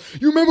alcohol involved.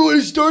 You remember when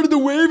he started the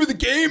wave of the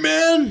game,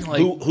 man?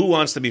 Like, who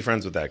wants to be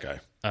friends with that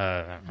guy?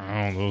 I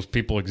don't know. Those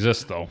people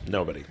exist, though.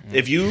 Nobody.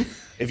 If you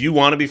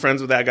want to be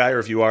friends with that guy, or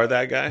if you are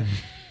that guy,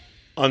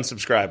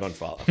 unsubscribe,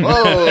 unfollow.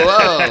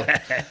 Whoa.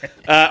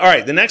 All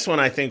right, the next one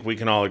I think we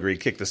can all agree,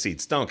 kick the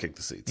seats. Don't kick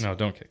the seats. No,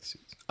 don't kick the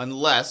seats.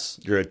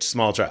 Unless you're a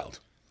small child.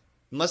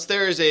 Unless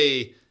there is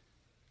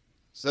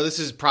so this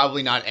is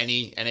probably not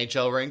any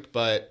NHL rink,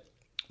 but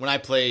when I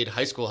played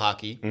high school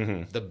hockey,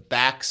 the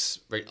backs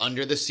right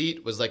under the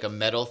seat was like a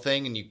metal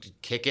thing, and you could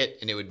kick it,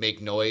 and it would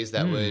make noise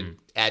that would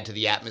add to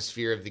the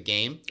atmosphere of the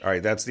game. All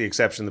right, that's the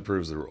exception that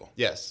proves the rule.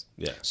 Yes.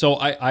 Yeah. So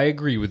I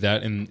agree with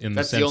that in the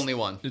That's sense the only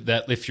one.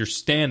 that if you're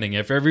standing,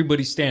 if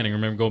everybody's standing,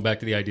 remember going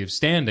back to the idea of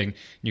standing,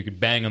 you could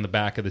bang on the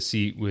back of the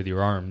seat with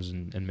your arms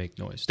and make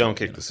noise. Don't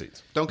kick the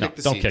seats. Don't kick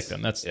the seats. Don't kick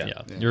them. That's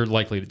you're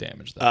likely to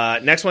damage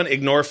them. Next one,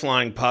 ignore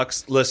flying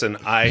pucks. Listen,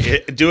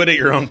 do it at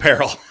your own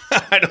peril.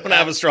 I don't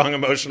have a strong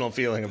emotional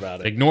feeling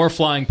about it. Ignore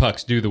flying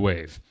pucks. Do the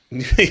wave.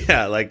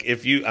 Yeah, like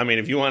if you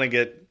want to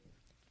get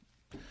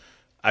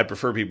I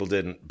prefer people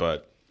didn't,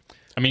 but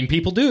I mean,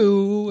 people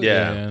do.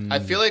 Yeah. And I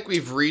feel like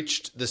we've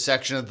reached the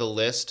section of the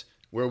list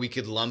where we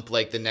could lump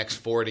like the next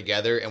 4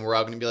 together, and we're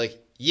all going to be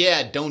like,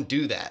 "Yeah, don't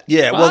do that."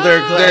 Yeah, well,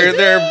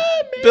 they're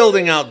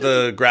building out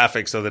the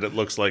graphics so that it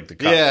looks like the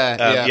cup.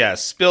 Yeah.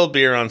 Spill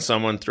beer on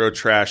someone, throw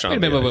trash on.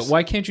 Wait,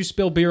 why can't you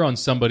spill beer on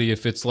somebody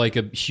if it's like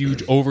a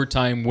huge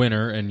overtime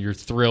winner and you're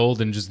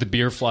thrilled and just the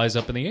beer flies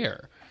up in the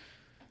air?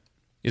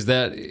 Is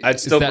that? I'd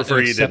still prefer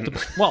you didn't.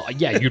 Well,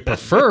 yeah, you'd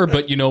prefer,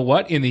 but you know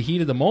what? In the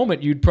heat of the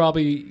moment, you'd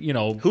probably,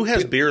 who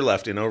has beer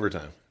left in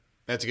overtime?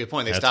 That's a good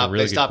point. They That's a stop.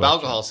 really They stop good question.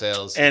 alcohol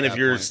sales. And at if that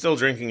you're point. still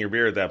drinking your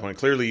beer at that point,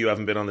 clearly you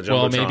haven't been on the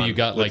Well, jumbotron maybe you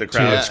got, with like, the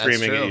crowd two- Yeah,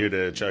 screaming that's at true. you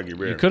to chug your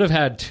beer. You could have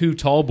had 2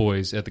 tall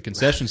boys at the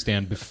concession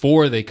stand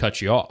before they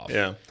cut you off.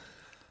 Yeah.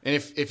 And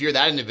if you're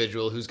that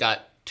individual who's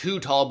got 2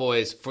 tall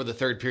boys for the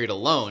third period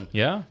alone,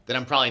 Yeah. then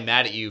I'm probably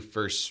mad at you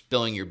for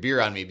spilling your beer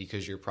on me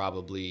because you're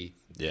probably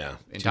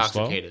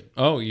intoxicated.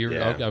 Oh,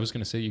 Yeah. I was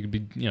going to say you could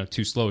be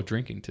too slow at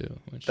drinking too.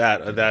 Which,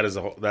 that's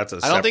a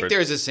I don't think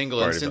there's a single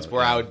party instance about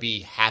where it. I would be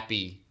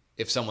happy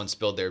if someone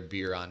spilled their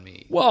beer on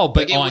me. Well,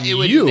 but it, on it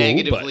would you,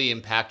 negatively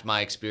impact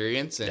my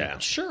experience. And Yeah.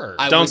 Sure.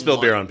 I Don't wouldn't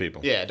spill beer want- on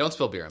people. Yeah, don't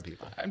spill beer on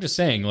people. I'm just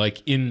saying,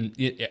 like in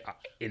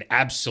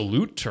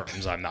absolute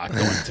terms, I'm not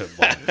going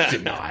to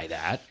deny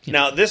that.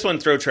 Now, this one,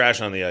 throw trash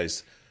on the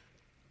ice.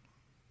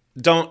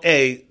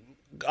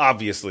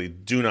 Obviously,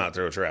 do not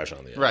throw trash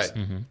on the ice. Right.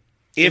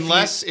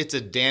 Unless it's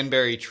a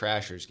Danbury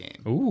Trashers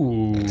game.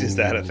 Ooh, is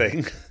that a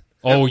thing?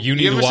 Oh, you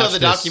need You ever to watch saw the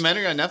this.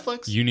 documentary on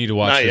Netflix? You need to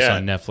watch Not this yet.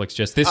 on Netflix.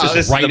 Just this This is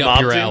is right the up mob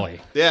your team? alley.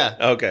 Yeah.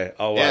 Okay,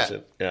 I'll watch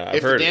it. Yeah, I've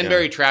if heard the it, yeah.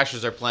 Danbury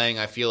Trashers are playing,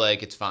 I feel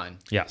like it's fine.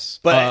 Yes,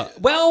 But-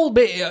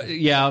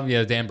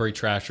 yeah, Danbury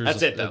Trashers.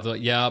 That's it, though.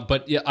 Yeah,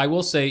 but yeah, I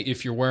will say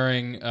if you're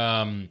wearing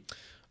a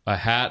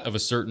hat of a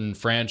certain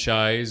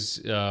franchise,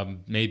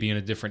 maybe in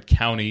a different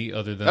county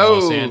other than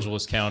Los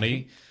Angeles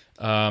County,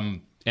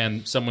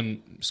 and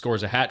someone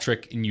scores a hat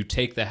trick, and you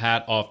take the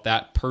hat off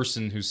that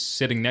person who's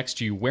sitting next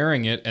to you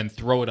wearing it and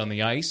throw it on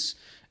the ice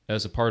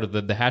as a part of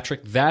the hat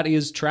trick, that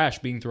is trash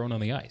being thrown on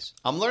the ice.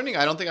 I'm learning.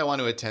 I don't think I want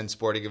to attend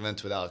sporting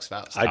events with Alex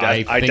Faust.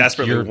 I think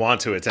desperately you're-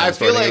 want to I attend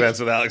feel sporting like- events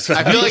with Alex.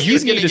 I feel like You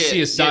he's need gonna to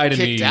see a side of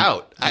me. kicked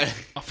out.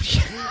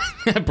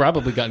 I've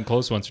probably gotten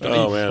close once or twice.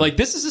 Oh, man. Like,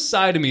 this is a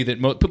side of me that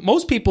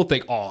most people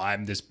think, oh,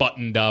 I'm this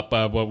buttoned up,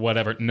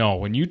 whatever. No,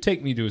 when you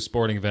take me to a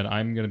sporting event,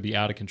 I'm going to be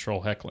out of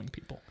control heckling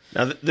people.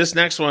 Now, this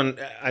next one,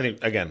 I think,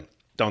 again,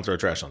 don't throw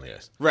trash on the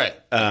ice. Right.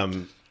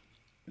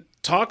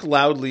 Talk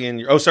loudly in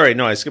your... Oh, sorry,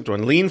 no, I skipped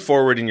one. Lean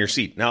forward in your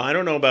seat. Now, I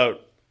don't know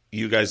about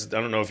you guys. I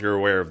don't know if you're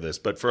aware of this,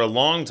 but for a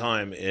long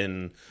time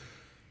in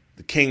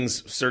the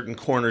Kings, certain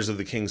corners of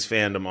the Kings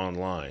fandom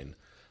online,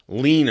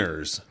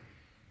 leaners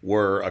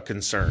were a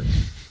concern.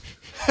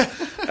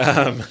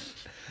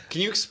 Can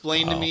you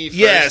explain to me first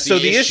Yeah, so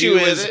the issue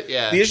with is it?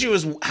 Yeah. the issue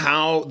is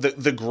how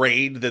the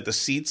grade that the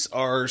seats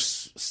are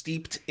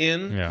steeped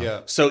in.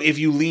 Yeah. So if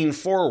you lean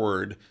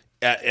forward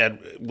at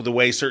the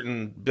way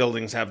certain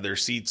buildings have their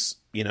seats,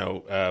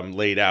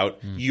 laid out,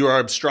 you are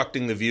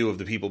obstructing the view of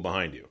the people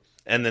behind you,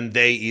 and then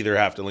they either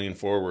have to lean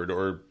forward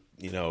or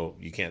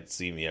you can't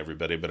see me,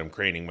 everybody, but I'm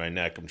craning my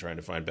neck. I'm trying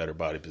to find better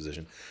body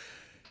position.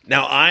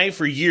 Now, I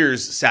for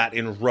years sat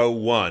in row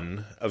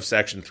 1 of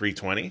section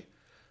 320.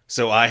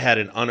 So I had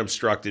an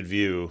unobstructed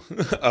view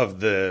of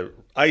the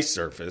ice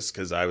surface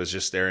because I was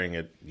just staring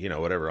at,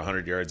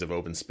 100 yards of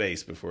open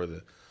space before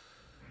the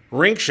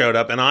rink showed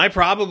up. And I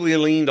probably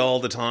leaned all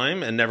the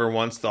time and never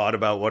once thought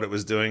about what it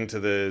was doing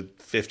to the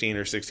 15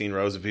 or 16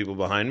 rows of people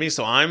behind me.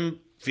 So I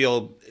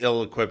feel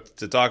ill-equipped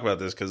to talk about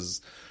this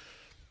because,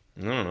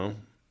 I don't know,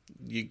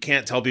 you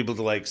can't tell people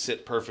to,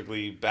 sit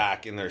perfectly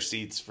back in their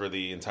seats for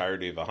the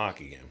entirety of a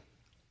hockey game.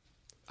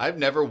 I've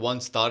never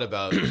once thought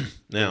about.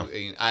 No.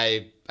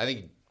 I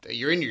think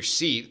you're in your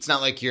seat. It's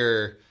not like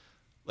you're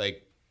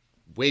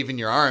waving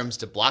your arms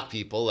to block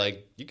people.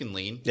 Like, you can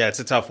lean. Yeah, it's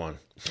a tough one.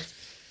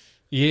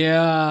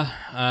 Yeah.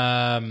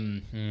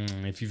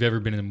 If you've ever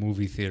been in a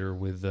movie theater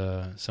with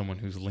someone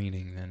who's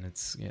leaning, then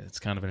it's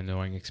kind of an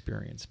annoying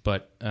experience.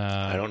 But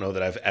I don't know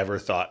that I've ever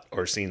thought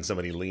or seen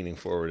somebody leaning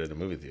forward at a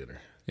movie theater.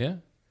 Yeah,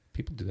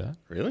 people do that.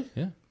 Really?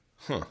 Yeah.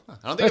 Huh.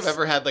 I don't think I've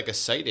ever had a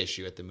sight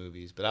issue at the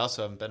movies, but I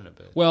also haven't been in a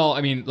bit. Well,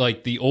 I mean,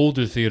 the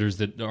older theaters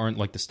that aren't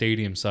like the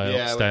stadium style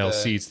the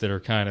seats that are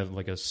kind of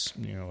like a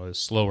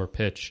slower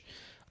pitch.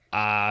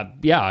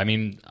 I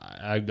mean,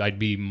 I'd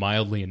be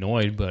mildly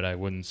annoyed, but I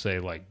wouldn't say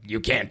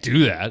you can't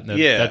do that.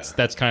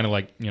 That's kind of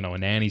like a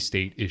nanny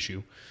state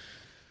issue.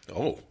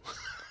 Oh,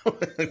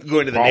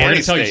 going to the we're nanny going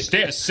to tell you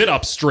state. sit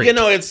up straight.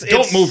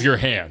 Don't move your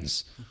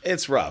hands.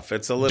 It's rough.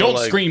 It's a little.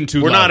 Don't scream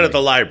too We're loudly. not at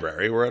the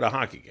library. We're at a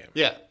hockey game.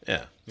 Yeah.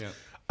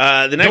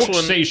 The next Don't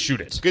one. say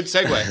shoot it. Good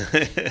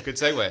segue. Good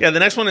segue. Yeah, the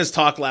next one is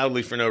talk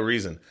loudly for no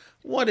reason.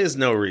 What is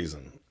no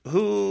reason?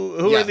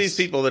 Who are these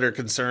people that are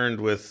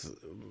concerned with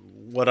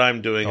what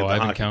I'm doing? Oh, at the I've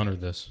hockey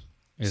encountered this.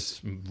 It's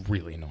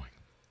really annoying.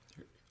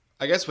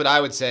 I guess what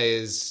I would say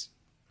is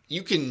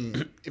you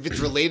can, if it's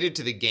related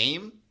to the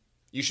game,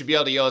 you should be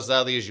able to yell as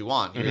loudly as you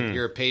want.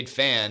 You're a paid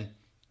fan.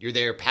 You're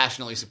there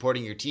passionately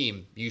supporting your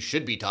team. You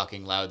should be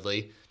talking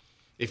loudly.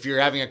 if you're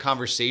having a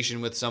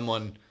conversation with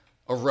someone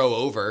a row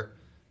over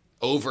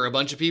a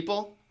bunch of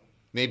people,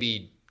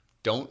 maybe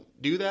don't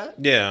do that.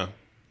 Yeah.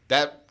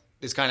 That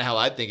is kind of how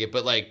I'd think it.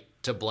 But like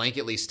to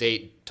blanketly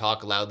state,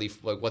 talk loudly,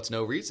 like what's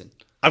no reason?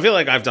 I feel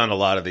like I've done a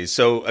lot of these.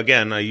 So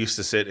again, I used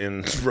to sit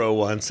in row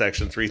 1,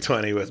 section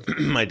 320 with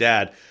my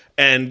dad.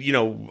 And, you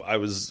know,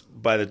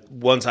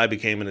 once I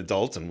became an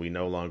adult and we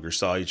no longer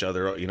saw each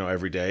other, you know,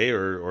 every day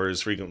or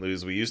as frequently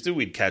as we used to,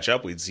 we'd catch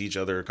up. We'd see each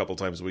other a couple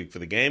times a week for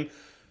the game.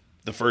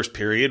 The first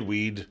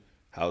period,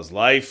 how's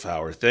life?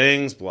 How are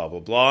things? Blah, blah,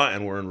 blah.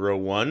 And we're in row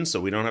 1,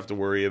 so we don't have to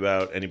worry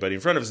about anybody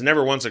in front of us. It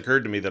never once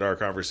occurred to me that our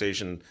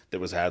conversation that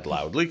was had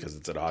loudly, because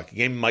it's at a hockey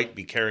game, might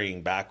be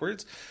carrying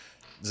backwards.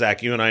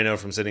 Zach, you and I know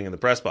from sitting in the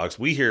press box,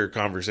 we hear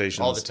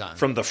conversations all the time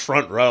from the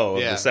front row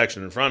of the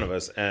section in front of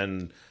us,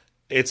 and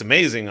it's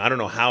amazing. I don't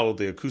know how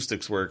the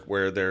acoustics work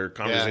where their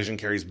conversation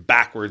carries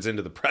backwards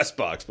into the press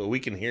box, but we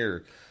can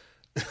hear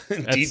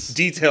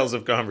details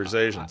of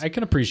conversations. I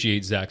can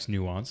appreciate Zach's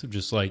nuance of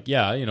just like,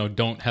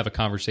 don't have a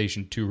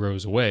conversation 2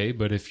 rows away,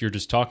 but if you're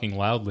just talking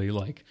loudly,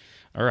 like,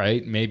 all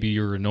right, maybe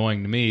you're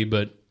annoying to me,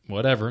 but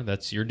whatever,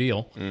 that's your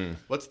deal.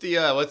 What's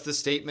the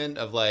statement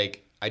of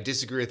like, I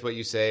disagree with what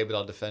you say, but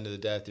I'll defend to the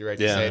death. You're right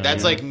to say.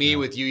 That's like me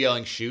with you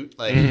yelling shoot.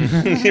 Like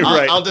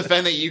I'll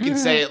defend that you can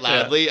say it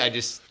loudly. I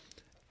just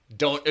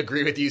don't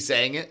agree with you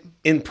saying it.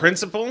 In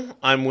principle,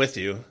 I'm with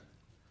you.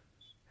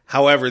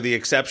 However, the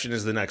exception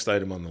is the next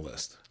item on the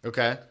list.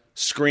 Okay.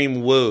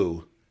 Scream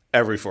woo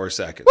every 4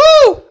 seconds.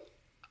 Woo!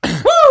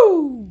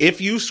 Woo!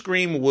 If you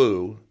scream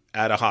woo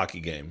at a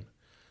hockey game,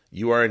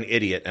 you are an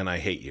idiot and I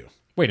hate you.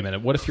 Wait a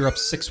minute. What if you're up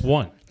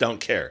 6-1? Don't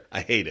care.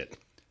 I hate it.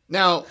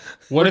 Now,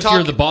 what if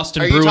you're the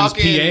Boston Bruins PA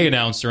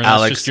announcer and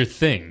Alex, that's just your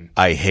thing?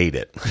 I hate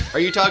it.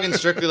 Are you talking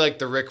strictly like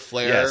the Ric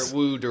Flair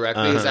woo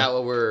directly? Is that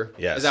what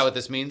is that what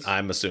this means?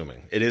 I'm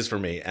assuming. It is for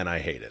me, and I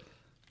hate it.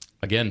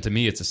 Again, to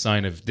me, it's a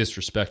sign of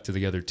disrespect to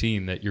the other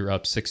team that you're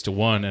up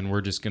 6-1 and we're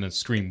just going to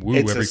scream woo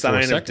every 4 seconds. It's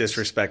a sign of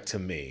disrespect to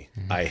me.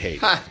 I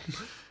hate it.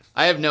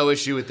 I have no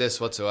issue with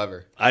this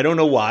whatsoever. I don't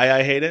know why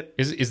I hate it.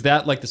 Is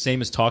that like the same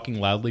as talking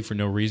loudly for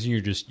no reason?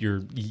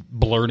 You're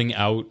blurting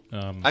out.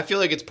 I feel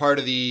like it's part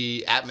of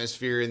the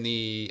atmosphere and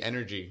the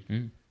energy.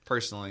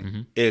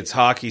 Personally, it's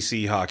hockey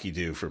see, hockey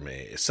do for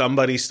me.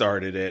 Somebody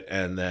started it,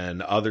 and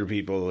then other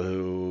people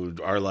who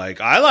are like,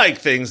 I like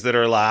things that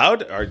are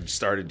loud,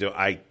 started doing.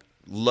 I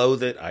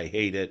loathe it. I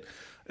hate it.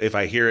 If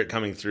I hear it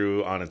coming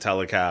through on a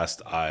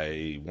telecast,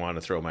 I want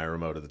to throw my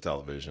remote at the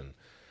television.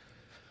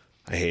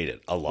 I hate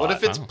it a lot. What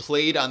if it's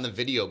played on the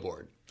video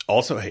board?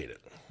 Also hate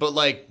it. But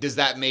like, does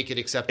that make it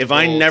acceptable? If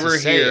I never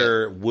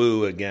hear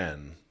woo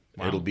again,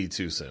 it'll be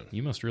too soon.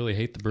 You must really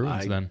hate the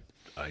Bruins then.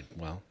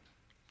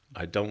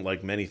 I don't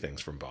like many things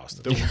from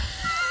Boston.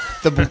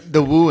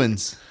 The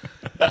wooins.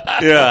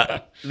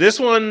 Yeah. This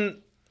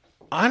one,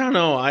 I don't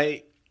know.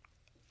 I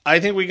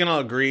think we can all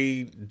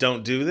agree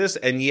don't do this,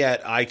 and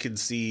yet I could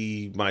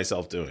see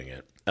myself doing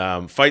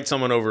it. Fight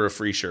someone over a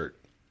free shirt.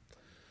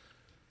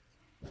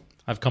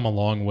 I've come a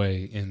long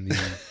way in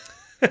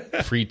the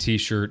free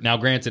T-shirt. Now,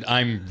 granted,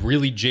 I'm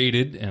really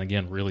jaded and,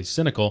 again, really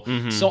cynical,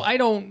 so I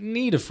don't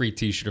need a free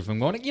T-shirt if I'm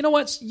going, you know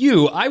what,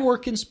 I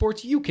work in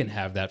sports, you can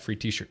have that free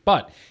T-shirt.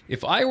 But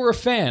if I were a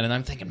fan and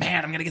I'm thinking,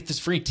 man, I'm going to get this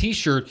free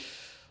T-shirt,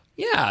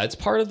 yeah, it's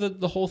part of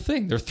the whole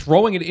thing. They're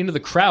throwing it into the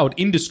crowd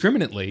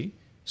indiscriminately,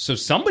 so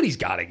somebody's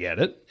got to get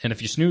it, and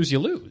if you snooze, you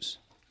lose.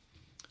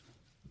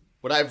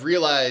 What I've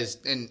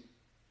realized, and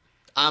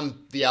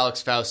I'm the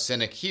Alex Faust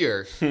cynic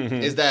here,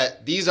 is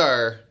that these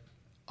are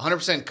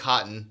 100%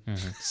 cotton,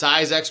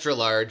 size extra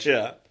large,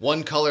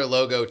 one color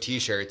logo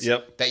T-shirts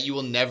that you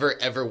will never,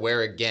 ever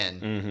wear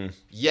again.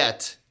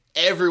 Yet,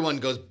 everyone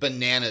goes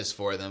bananas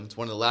for them. It's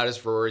one of the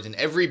loudest words in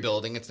every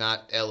building. It's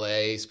not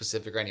LA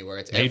specific or anywhere.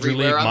 It's Major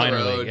everywhere league, on the minor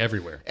road. league,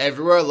 everywhere.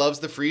 Everywhere loves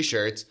the free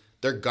shirts.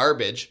 They're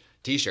garbage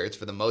T-shirts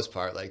for the most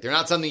part. Like, they're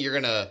not something you're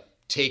going to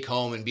take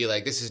home and be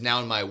like, this is now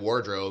in my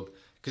wardrobe.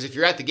 Because if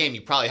you're at the game,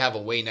 you probably have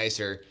a way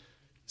nicer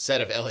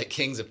set of LA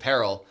Kings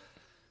apparel.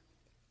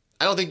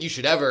 I don't think you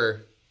should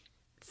ever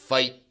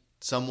fight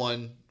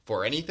someone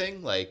for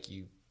anything. Like,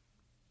 you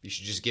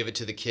should just give it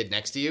to the kid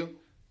next to you.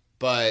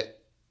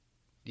 But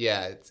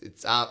yeah,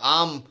 it's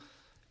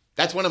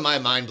that's one of my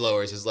mind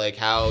blowers is like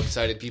how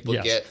excited people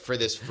get for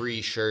this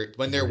free shirt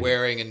when they're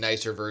wearing a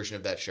nicer version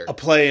of that shirt. A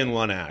play in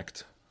one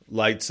act.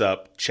 Lights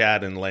up.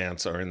 Chad and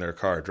Lance are in their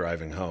car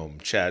driving home.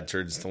 Chad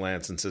turns to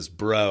Lance and says,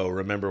 "Bro,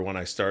 remember when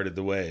I started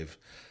the wave?"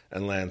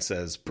 And Lance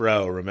says,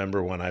 "Bro,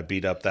 remember when I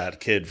beat up that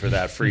kid for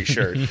that free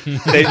shirt?"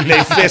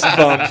 they fist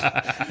bump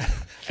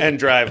and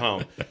drive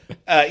home.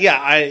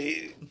 Yeah.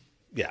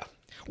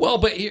 Well,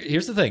 but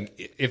here's the thing.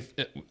 If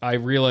I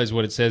realize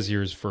what it says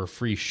here is for a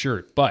free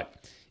shirt, but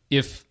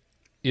if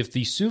if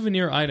the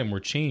souvenir item were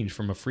changed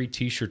from a free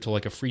T-shirt to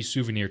like a free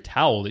souvenir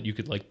towel that you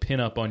could like pin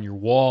up on your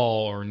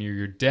wall or near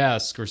your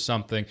desk or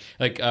something,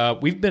 like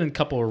we've been in a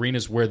couple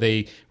arenas where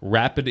they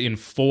wrap it in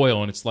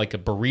foil and it's like a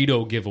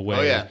burrito giveaway.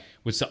 Oh, yeah.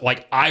 With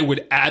like I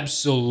would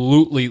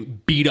absolutely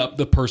beat up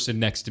the person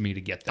next to me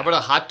to get that. How about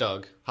a hot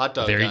dog? Hot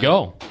dog. There gun. you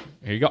go.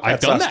 There you go. I've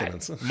done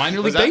that. Minor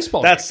league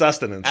baseball. That's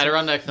sustenance.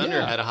 Adirondack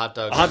Thunder had a hot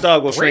dog. A hot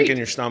dog will shrink in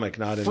your stomach,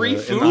 not in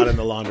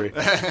the laundry.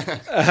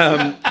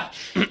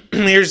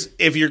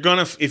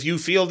 If you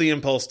feel the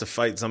impulse to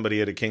fight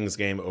somebody at a Kings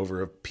game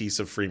over a piece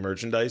of free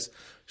merchandise,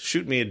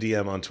 shoot me a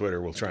DM on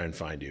Twitter. We'll try and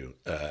find you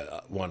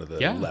one of the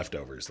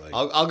leftovers. Like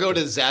I'll go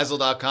to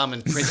Zazzle.com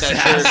and print that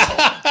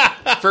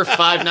shirt for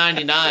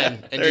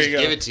 $5.99 and just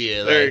give it to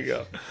you. There you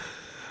go.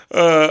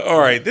 All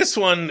right, this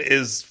one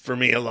is for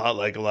me a lot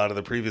like a lot of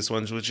the previous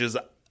ones, which is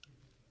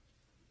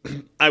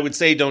I would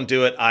say don't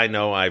do it. I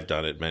know I've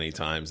done it many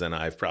times, and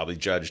I've probably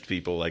judged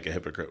people like a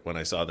hypocrite when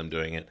I saw them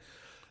doing it.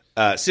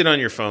 Sit on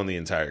your phone the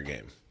entire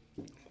game.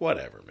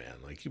 Whatever, man.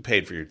 Like, you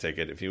paid for your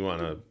ticket. If you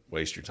want to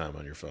waste your time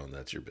on your phone,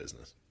 that's your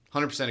business.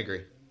 100%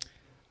 agree.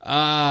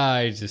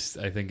 I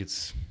think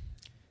it's...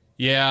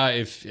 Yeah,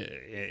 if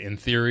in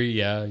theory,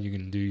 you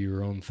can do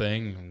your own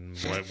thing,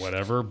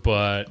 whatever.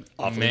 But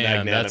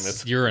man,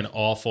 you're an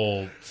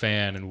awful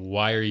fan, and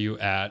why are you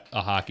at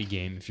a hockey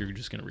game if you're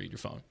just going to read your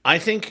phone? I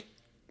think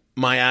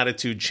my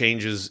attitude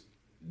changes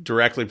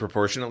directly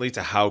proportionately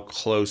to how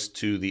close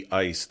to the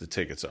ice the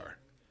tickets are.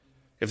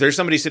 If there's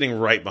somebody sitting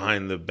right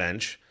behind the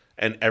bench,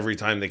 and every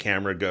time the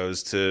camera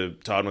goes to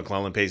Todd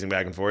McClellan pacing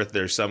back and forth,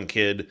 there's some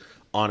kid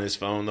on his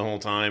phone the whole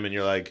time, and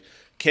you're like,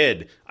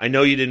 kid, I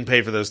know you didn't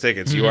pay for those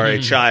tickets. You are a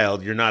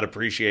child. You're not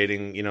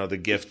appreciating, the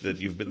gift that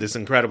you've been, this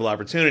incredible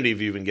opportunity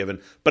you've been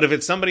given. But if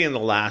it's somebody in the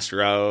last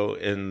row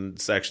in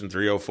section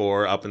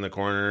 304 up in the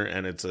corner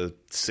and it's a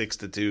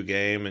 6-2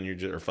 game and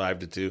or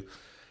 5-2,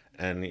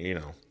 and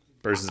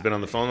person's been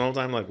on the phone the whole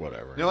time, like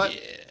whatever. You know what?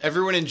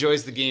 Everyone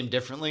enjoys the game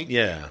differently.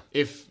 Yeah.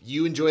 If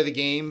you enjoy the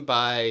game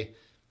by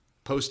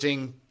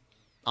posting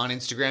on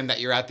Instagram that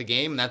you're at the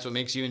game and that's what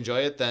makes you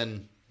enjoy it,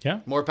 then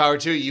more power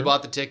to you. You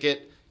bought the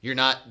ticket. You're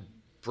not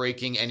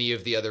breaking any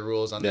of the other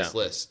rules on this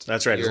list.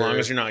 That's right. As long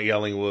as you're not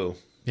yelling woo.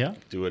 Yeah.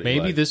 Do it.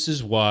 Maybe this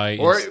is why.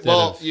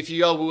 If you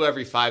yell woo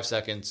every 5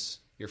 seconds,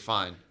 you're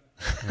fine.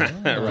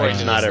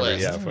 Right. Not every.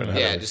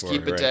 Just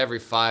keep it to every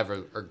 5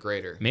 or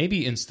greater.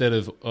 Maybe instead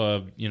of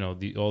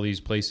all these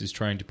places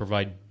trying to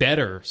provide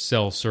better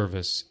cell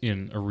service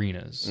in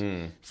arenas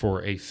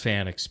for a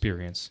fan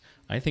experience,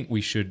 I think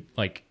we should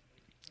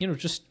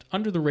just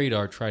under the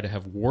radar try to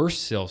have worse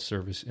cell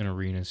service in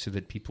arenas so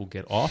that people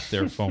get off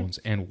their phones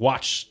and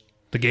watch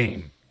the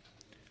game.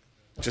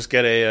 Just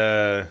get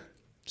a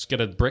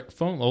brick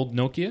phone, old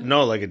Nokia?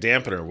 No, like a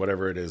dampener,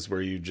 whatever it is,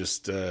 where you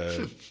just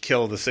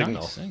kill the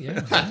signal. Nice.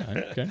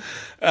 Yeah, okay.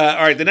 All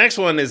right, the next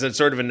one is a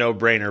sort of a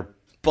no-brainer,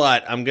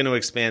 but I'm going to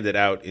expand it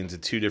out into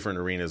 2 different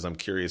arenas. I'm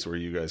curious where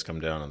you guys come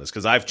down on this,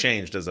 because I've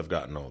changed as I've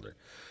gotten older.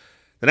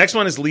 The next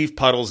one is leave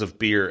puddles of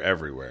beer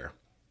everywhere.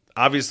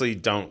 Obviously,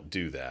 don't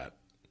do that.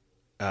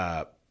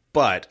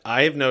 But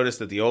I have noticed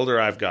that the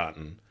older I've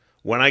gotten,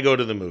 when I go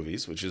to the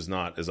movies, which is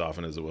not as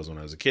often as it was when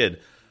I was a kid,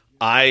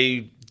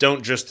 I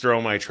don't just throw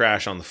my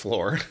trash on the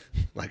floor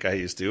like I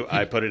used to.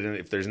 I put it in,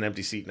 if there's an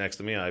empty seat next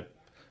to me, I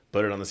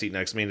put it on the seat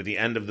next to me. And at the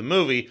end of the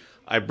movie,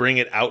 I bring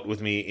it out with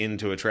me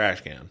into a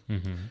trash can.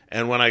 Mm-hmm.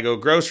 And when I go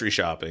grocery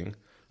shopping,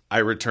 I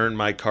return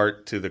my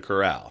cart to the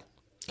corral.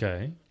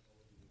 Okay.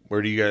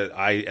 Where do you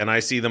guys? I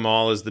see them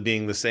all as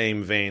being the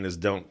same vein as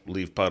don't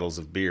leave puddles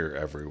of beer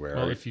everywhere.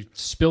 Well, if you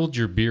spilled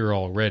your beer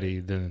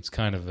already, then it's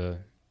kind of a,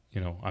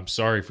 I'm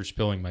sorry for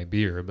spilling my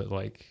beer, but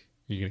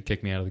you're going to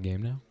kick me out of the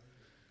game now?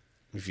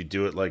 If you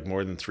do it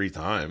more than 3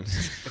 times.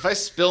 If I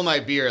spill my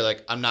beer,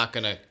 I'm not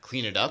going to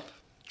clean it up.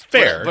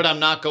 Fair. But I'm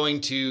not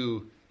going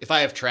to, if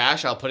I have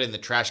trash, I'll put it in the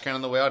trash can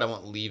on the way out. I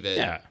won't leave it.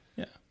 Yeah.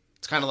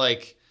 It's kind of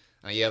like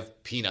you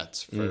have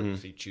peanuts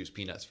if you choose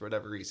peanuts for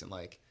whatever reason.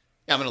 I'm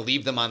going to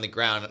leave them on the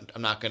ground.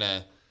 I'm not going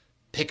to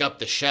pick up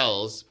the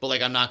shells,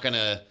 but I'm not going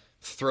to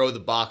throw the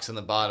box in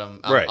the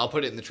bottom. I'll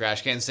put it in the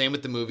trash can. Same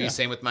with the movie.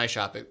 Same with my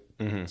shopping.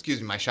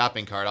 My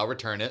shopping cart. I'll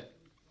return it.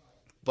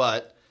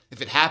 But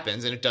if it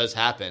happens, and it does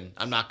happen,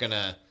 I'm not going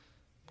to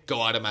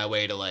go out of my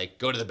way to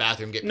go to the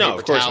bathroom, get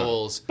paper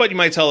towels. Not. But you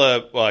might tell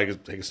I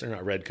guess they're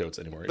not red coats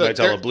anymore. You might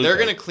tell a blue they're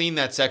coat. going to clean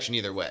that section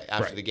either way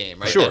after the game,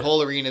 right? Sure. That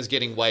whole arena is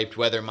getting wiped,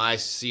 whether my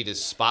seat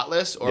is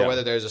spotless or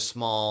whether there's a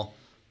small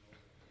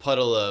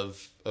puddle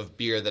of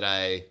beer that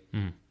I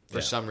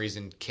for some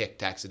reason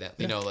kicked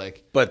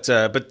accidentally. But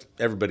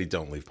everybody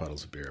don't leave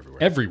puddles of beer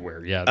everywhere.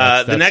 Everywhere,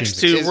 yeah. The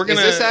next 2 we're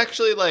gonna. Is this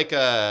actually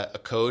a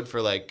code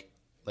for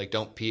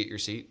don't pee at your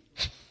seat?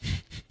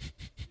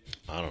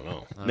 I don't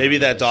know. Maybe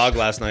that dog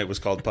last night was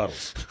called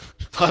Puddles.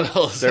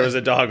 Puddles. There was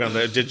a dog on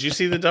the. Did you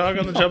see the dog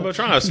on the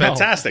Jumbotron? It was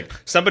fantastic.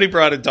 Somebody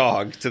brought a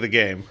dog to the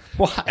game.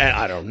 Why? And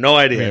I don't know. No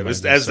idea. It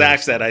was, as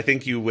Zach said, I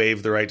think you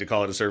waive the right to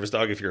call it a service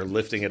dog if you're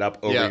lifting it up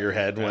over your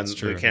head when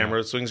the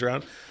camera swings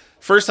around.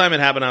 First time it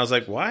happened, I was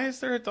like, why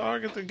is there a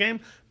dog at the game?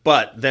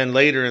 But then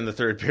later in the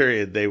third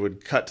period, they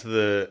would cut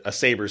to a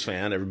Sabres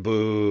fan,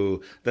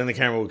 boo. Then the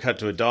camera would cut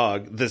to a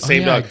dog, the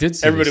same dog.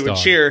 Everybody would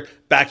cheer,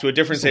 back to a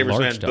different Sabres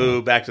fan,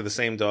 boo, back to the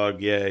same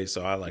dog, yay.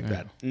 So I like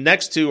that.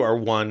 Next two are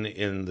one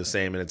in the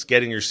same, and it's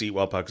get in your seat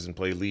while puck is in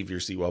play, leave your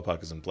seat while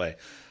puck is in play.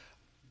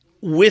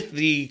 With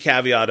the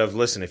caveat of,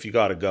 listen, if you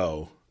got to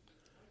go,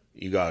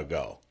 you got to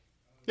go.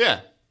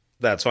 Yeah.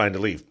 That's fine to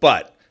leave.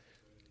 But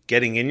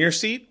getting in your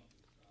seat,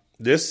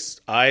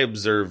 I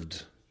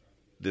observed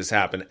this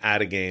happen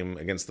at a game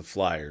against the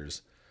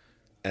Flyers,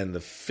 and the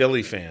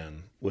Philly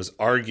fan was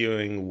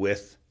arguing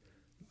with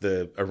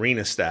the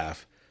arena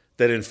staff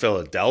that in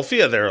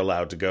Philadelphia they're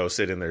allowed to go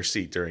sit in their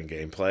seat during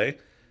gameplay,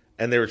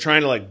 and they were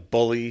trying to like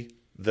bully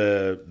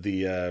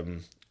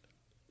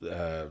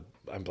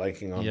I'm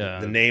blanking on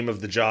the name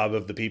of the job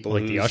of the people.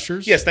 Like the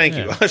ushers? Yes, thank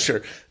you,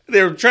 usher.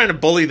 They were trying to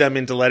bully them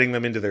into letting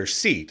them into their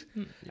seat.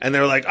 And they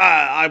were like,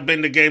 I've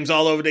been to games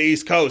all over the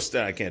East Coast.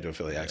 I can't do a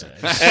Philly accent.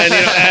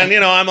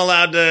 And I'm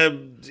allowed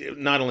to,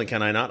 not only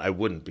can I not, I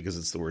wouldn't because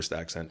it's the worst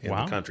accent in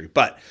the country.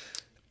 But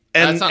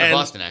that's not a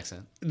Boston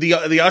accent.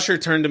 The usher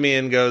turned to me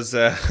and goes,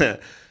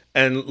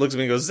 and looks at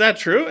me and goes, is that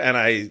true? And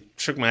I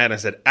shook my head and I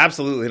said,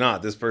 absolutely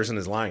not. This person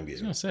is lying to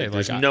you. I was going to say,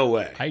 there's no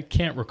way. I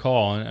can't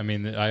recall. I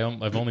mean,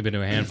 I've only been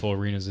to a handful of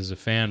arenas as a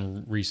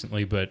fan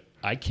recently, but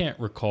I can't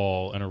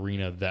recall an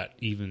arena that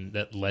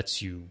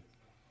lets you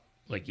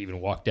like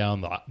even walk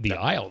down the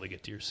aisle to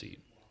get to your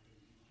seat.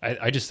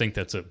 I just think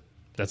that's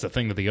a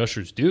thing that the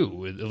ushers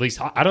do. At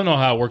least I don't know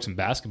how it works in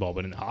basketball,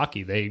 but in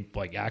hockey they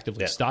like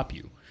actively stop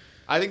you.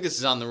 I think this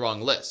is on the wrong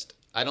list.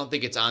 I don't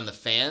think it's on the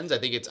fans. I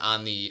think it's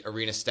on the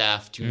arena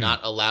staff to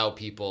not allow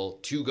people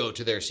to go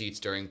to their seats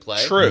during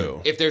play.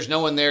 True. If there's no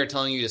one there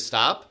telling you to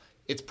stop,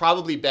 it's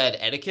probably bad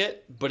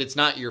etiquette, but it's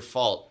not your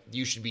fault.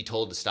 You should be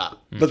told to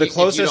stop. But the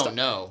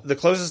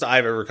closest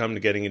I've ever come to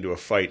getting into a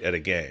fight at a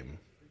game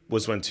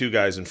was when two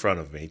guys in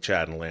front of me,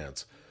 Chad and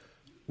Lance,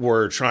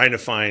 were trying to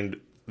find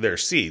their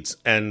seats,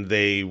 and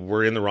they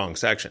were in the wrong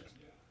section.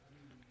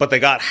 But they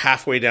got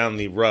halfway down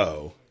the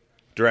row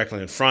directly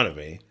in front of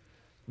me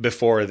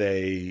before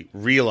they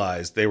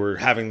realized they were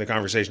having the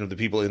conversation with the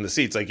people in the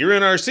seats. Like, you're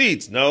in our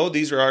seats. No,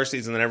 these are our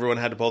seats. And then everyone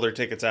had to pull their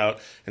tickets out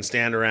and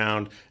stand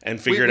around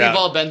and figure it out. We've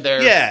all been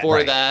there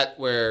that,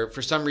 where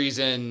for some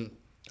reason,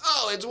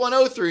 it's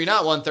 103,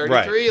 not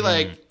 133. Right.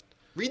 Like,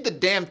 read the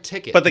damn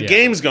ticket. But the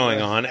game's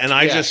going on, and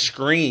I just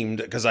screamed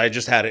because I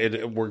just had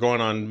it. We're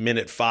going on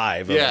minute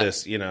 5 of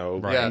this,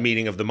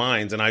 meeting of the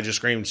minds, and I just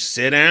screamed,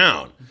 "Sit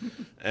down!"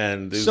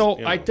 And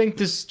I think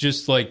this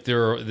just like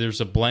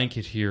there's a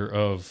blanket here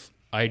of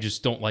I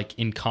just don't like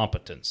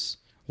incompetence,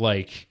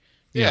 like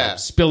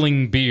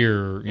spilling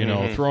beer,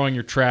 throwing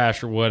your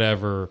trash or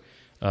whatever.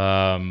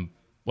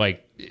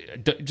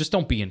 Just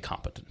don't be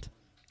incompetent.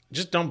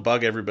 Just don't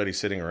bug everybody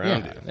sitting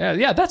around you.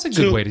 Yeah, that's a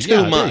good way to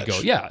too much. There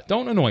you go. Yeah,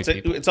 don't annoy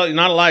people. It's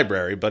not a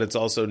library, but it's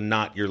also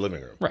not your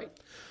living room. Right.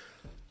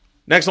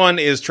 Next one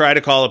is try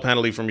to call a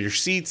penalty from your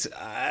seats.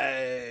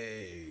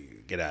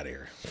 Get out of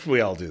here.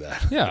 We all do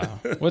that. Yeah.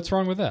 What's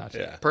wrong with that?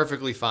 Yeah.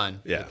 Perfectly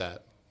fine with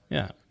that.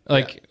 Yeah.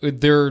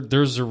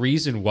 There's a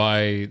reason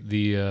why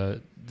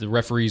the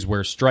referees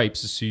wear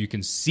stripes is so you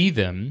can see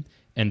them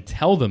and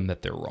tell them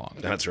that they're wrong.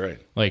 That's right.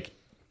 Like,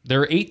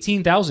 there are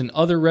 18,000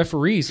 other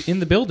referees in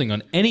the building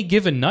on any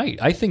given night.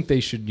 I think they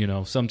should,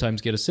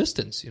 sometimes get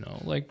assistance.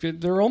 Like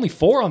there are only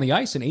 4 on the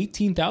ice and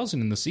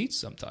 18,000 in the seats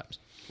sometimes.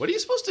 What are you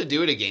supposed to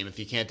do at a game if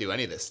you can't do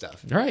any of this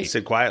stuff? Right.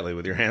 Sit quietly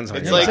with your hands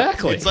on your lap.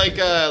 Exactly. It's like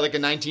a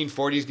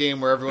 1940s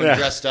game where everyone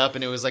dressed up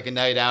and it was like a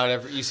night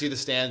out. You see the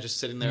stands just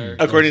sitting there.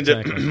 According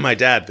to my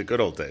dad, the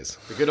good old days.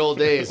 The good old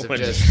days of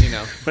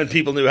when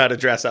people knew how to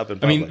dress up in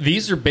public. I mean,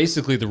 these are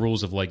basically the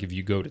rules of like if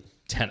you go to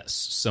tennis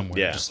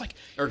somewhere, just like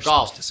or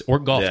golf,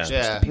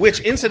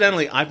 Which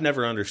incidentally, I've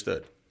never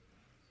understood.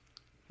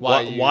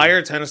 Why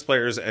are tennis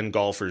players and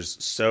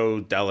golfers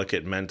so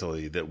delicate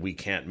mentally that we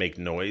can't make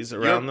noise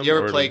around them? You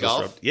ever play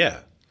golf? Yeah.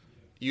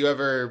 You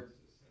ever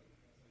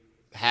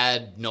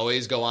had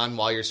noise go on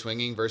while you're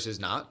swinging versus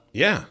not?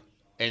 Yeah.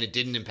 And it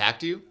didn't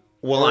impact you?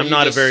 Well, I'm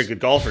not a very good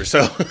golfer,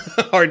 so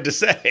hard to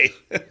say.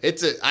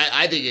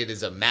 I think it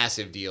is a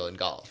massive deal in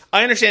golf.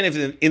 I understand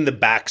if in the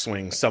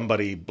backswing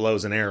somebody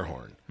blows an air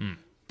horn,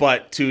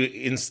 but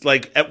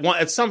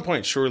at some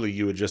point, surely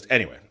you would just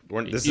anyway.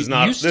 This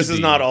is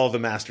not all the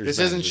Masters. This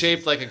isn't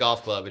shaped like a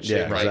golf club. It's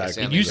shaped like a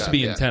Stanley It used Cup. to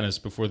be in tennis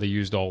before they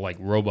used all like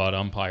robot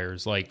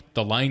umpires. Like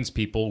the lines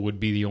people would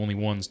be the only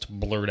ones to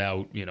blurt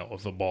out,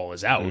 if the ball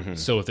is out. Mm-hmm.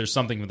 So if there's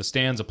something with the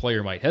stands, a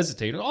player might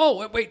hesitate.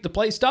 Oh, wait, the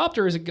play stopped,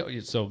 or is it go?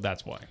 So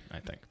that's why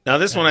I think. Now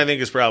this one I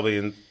think is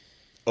probably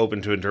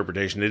open to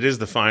interpretation. It is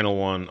the final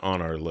one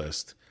on our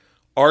list.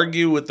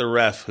 Argue with the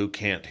ref who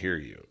can't hear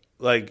you.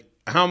 Like,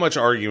 how much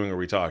arguing are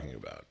we talking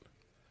about?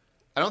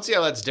 I don't see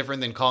how that's different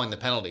than calling the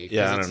penalty.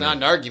 Because it's not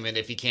an argument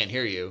if he can't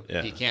hear you. Yeah.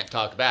 If he can't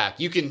talk back.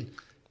 You can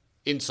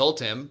insult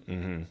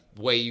him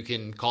the way you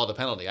can call the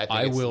penalty. I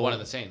think it's one and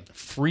the same.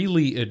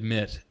 Freely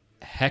admit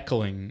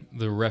heckling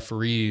the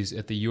referees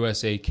at the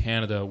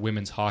USA-Canada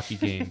women's hockey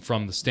game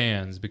from the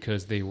stands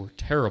because they were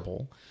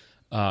terrible.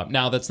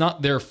 Now, that's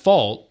not their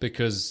fault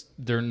because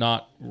they're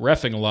not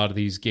reffing a lot of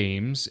these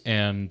games,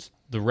 and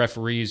the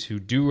referees who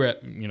do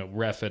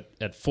ref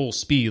at full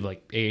speed,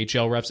 like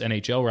AHL refs,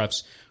 NHL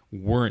refs,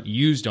 weren't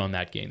used on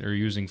that game. They were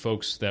using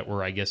folks that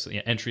were, I guess,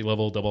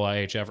 entry-level double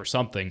IHF or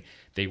something.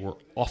 They were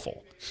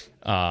awful.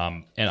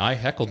 And I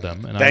heckled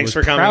them. And Thanks I was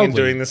for coming and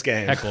doing this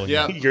game.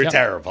 Yeah. You're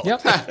terrible.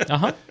 Yep.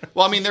 Uh-huh.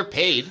 Well, I mean, they're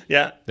paid.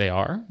 Yeah. They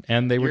are,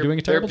 and they were doing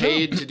a terrible job. They're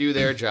paid to do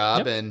their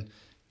job, and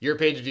you're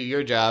paid to do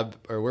your job,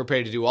 or we're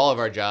paid to do all of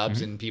our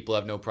jobs, and people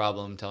have no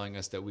problem telling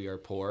us that we are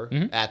poor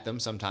at them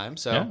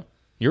sometimes. So. Yeah.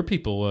 Your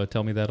people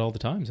tell me that all the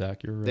time,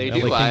 Zach. They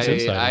do.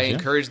 I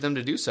encourage them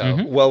to do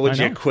so. Well, would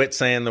you quit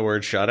saying the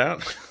word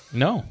shutout?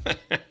 No.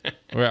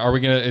 Are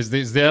we gonna?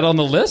 Is that on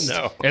the list?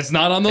 No, it's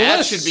not on the that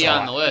list. That should be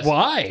on the list.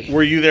 Why?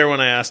 Were you there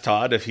when I asked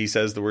Todd if he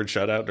says the word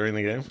shutout during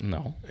the game?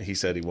 No. He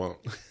said he won't.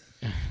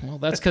 Well,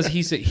 that's because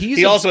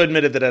he also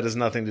admitted that has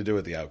nothing to do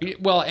with the outcome.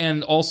 Well,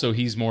 and also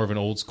he's more of an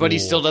old school. But he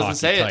still doesn't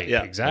say type. it.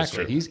 Yeah,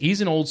 exactly.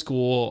 He's an old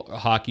school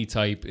hockey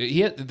type.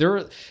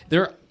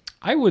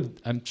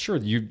 I'm sure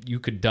you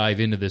could dive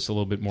into this a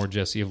little bit more,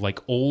 Jesse, of like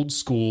old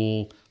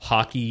school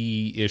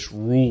hockey-ish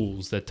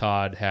rules that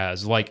Todd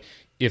has. Like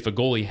if a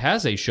goalie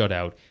has a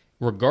shutout,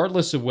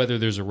 regardless of whether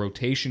there's a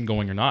rotation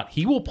going or not,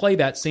 he will play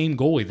that same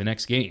goalie the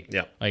next game.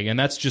 Yeah. And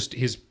that's just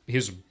his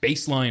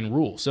baseline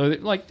rule. So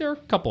like there are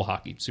a couple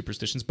hockey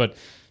superstitions, but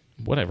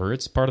whatever,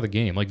 it's part of the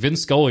game. Like Vin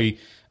Scully,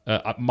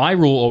 my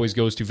rule always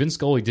goes to Vin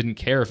Scully didn't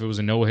care if it was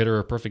a no-hitter or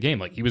a perfect game.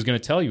 Like he was going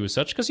to tell you as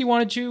such because he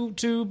wanted you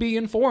to be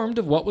informed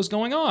of what was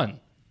going on.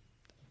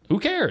 Who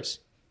cares?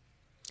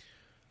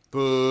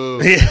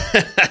 Boo.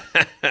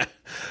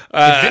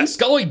 If Vin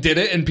Scully did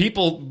it and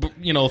people,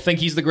 think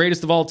he's the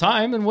greatest of all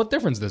time, then what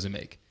difference does it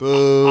make?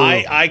 Boo.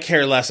 I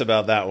care less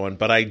about that one,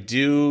 but I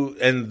do,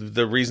 and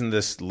the reason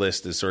this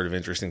list is sort of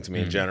interesting to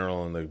me in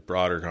general and the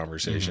broader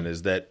conversation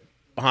is that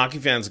hockey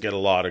fans get a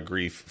lot of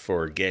grief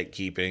for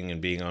gatekeeping and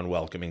being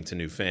unwelcoming to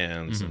new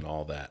fans and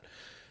all that.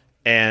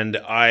 And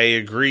I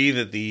agree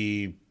that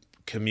the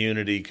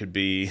community could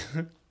be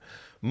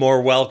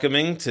more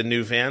welcoming to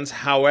new fans.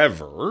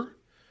 However,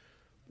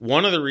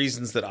 one of the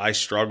reasons that I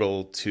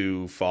struggle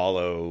to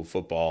follow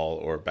football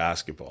or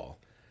basketball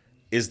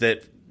is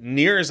that,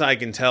 near as I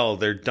can tell,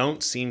 there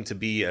don't seem to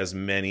be as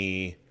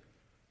many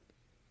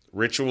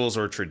rituals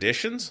or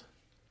traditions.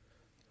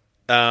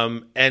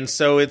 And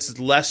so it's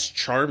less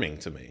charming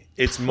to me.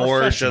 It's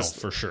more just,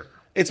 for sure.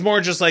 It's more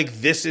just like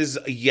this is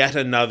yet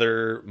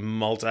another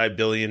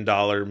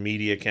multi-billion-dollar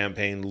media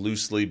campaign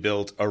loosely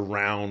built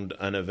around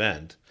an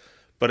event.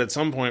 But at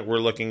some point, we're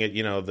looking at,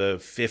 the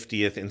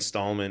 50th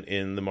installment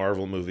in the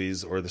Marvel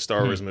movies or the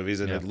Star Wars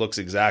movies, and it looks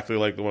exactly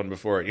like the one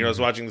before it. I was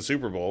watching the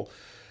Super Bowl,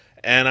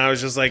 and I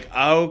was just like,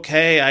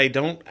 okay, I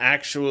don't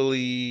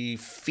actually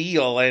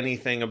feel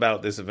anything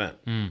about this event.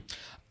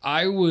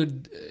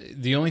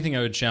 The only thing I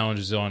would challenge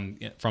is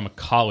from a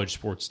college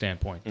sports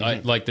standpoint.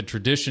 Like the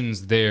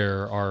traditions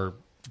there are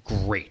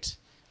great.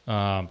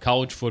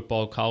 College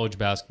football, college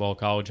basketball,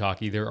 college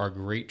hockey, there are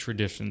great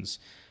traditions.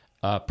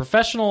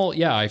 Professional,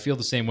 I feel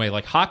the same way.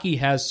 Like hockey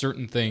has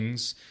certain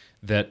things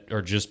that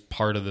are just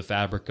part of the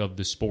fabric of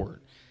the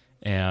sport.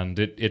 And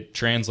it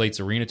translates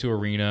arena to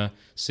arena,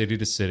 city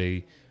to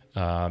city.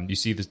 You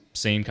see the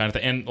same kind of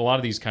thing. And a lot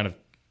of these kind of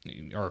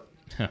are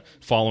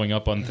following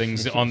up on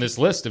things on this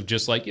list of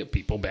just like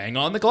people bang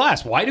on the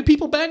glass. Why do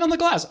people bang on the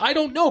glass? I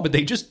don't know, but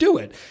they just do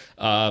it.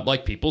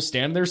 Like people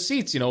stand in their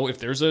seats, if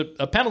there's a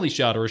penalty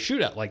shot or a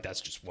shootout, like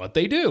that's just what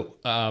they do.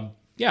 I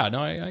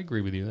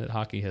agree with you that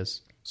hockey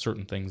has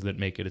certain things that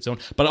make it its own.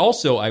 But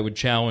also, I would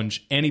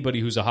challenge anybody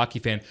who's a hockey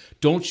fan,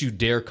 don't you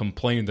dare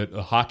complain that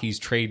hockey's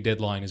trade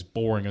deadline is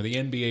boring or the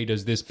NBA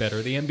does this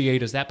better, the NBA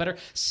does that better.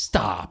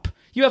 Stop.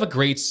 You have a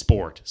great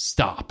sport.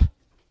 Stop.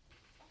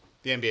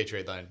 The NBA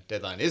trade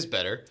deadline is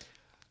better.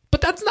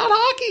 But that's not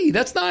hockey.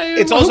 That's not...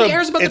 Who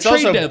cares about the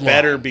trade deadline? It's also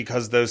better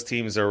because those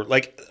teams are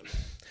like...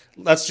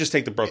 Let's just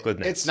take the Brooklyn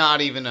Nets. It's not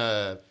even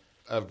a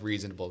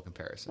reasonable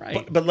comparison.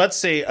 Right. But let's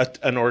say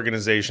an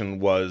organization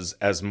was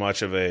as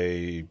much of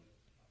a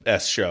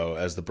S show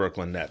as the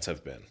Brooklyn Nets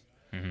have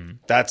been.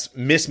 That's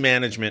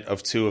mismanagement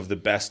of two of the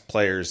best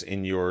players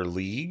in your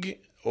league,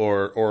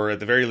 or at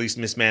the very least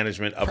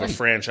mismanagement of a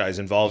franchise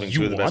involving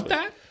two of the best. You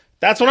want that?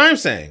 That's what I'm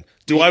saying.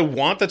 Do I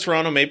want the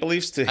Toronto Maple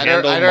Leafs to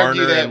handle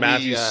Marner and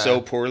Matthews so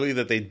poorly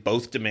that they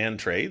both demand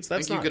trades? I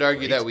think you could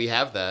argue that we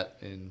have that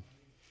in.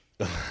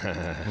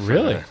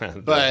 Really?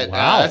 But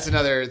that's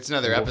another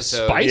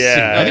episode. Spicy.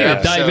 Yeah, I need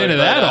to dive into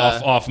that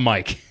off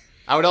mic.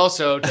 I would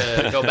also,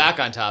 to go back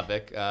on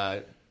topic,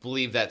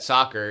 believe that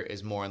soccer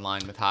is more in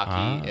line with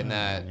hockey in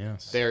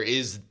that there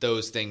is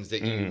those things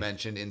that you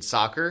mentioned in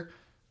soccer.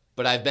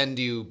 But I've been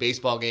to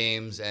baseball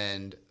games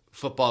and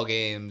football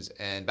games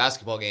and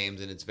basketball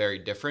games, and it's very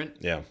different.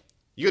 Yeah.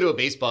 You go to a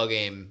baseball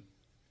game,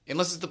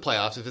 unless it's the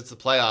playoffs. If it's the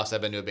playoffs,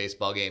 I've been to a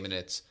baseball game, and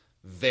it's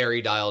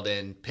very dialed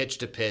in. Pitch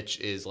to pitch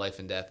is life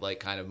and death, like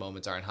kind of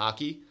moments are in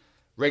hockey.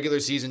 Regular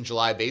season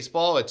July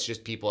baseball, it's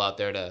just people out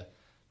there to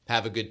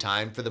have a good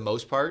time for the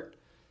most part.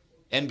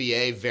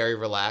 NBA, very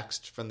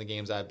relaxed from the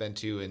games I've been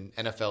to, and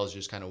NFL is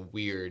just kind of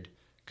weird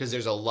because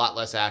there's a lot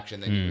less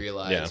action than you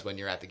realize when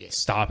you're at the game.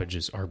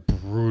 Stoppages are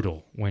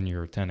brutal when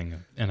you're attending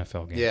an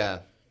NFL game.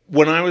 Yeah.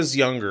 When I was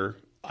younger,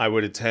 I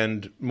would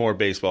attend more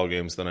baseball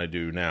games than I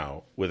do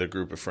now with a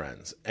group of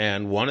friends.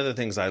 And one of the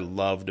things I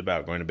loved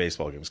about going to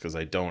baseball games, because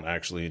I don't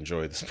actually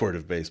enjoy the sport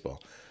of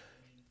baseball,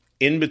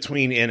 in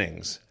between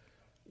innings,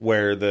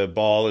 where the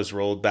ball is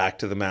rolled back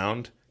to the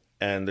mound,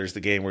 and there's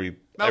the game where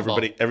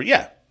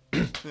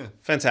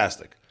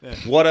fantastic. Yeah.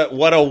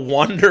 What a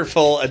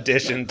wonderful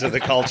addition to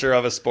the culture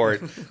of a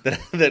sport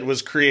that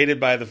was created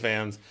by the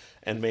fans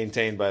and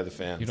maintained by the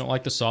fans. You don't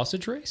like the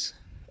sausage race?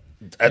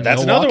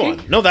 That's another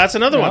one. No, that's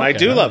another one. I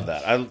do love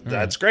that.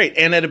 That's great.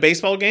 And at a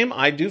baseball game,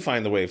 I do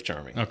find the wave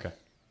charming. Okay.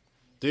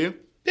 Do you?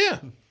 Yeah.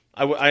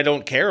 I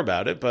don't care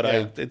about it, but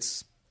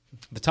it's...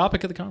 The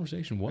topic of the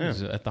conversation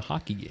was at the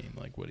hockey game.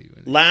 Like, what do you...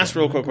 Last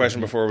real quick question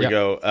before we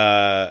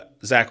go.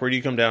 Zach, where do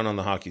you come down on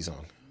the hockey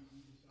song?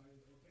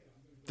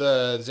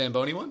 The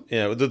Zamboni one?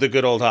 Yeah, the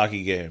good old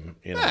hockey game.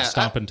 You know.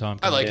 Stompin' Tom.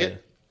 I like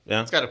it.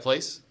 Yeah. It's got a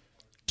place.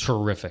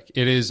 Terrific.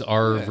 It is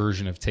our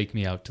version of Take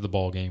Me Out to the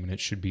Ball Game, and it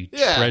should be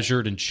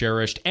treasured and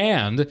cherished,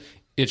 and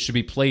it should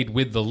be played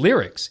with the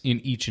lyrics in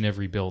each and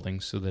every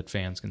building so that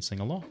fans can sing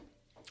along.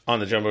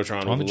 On the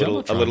Jumbotron,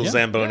 a little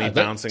Zamboni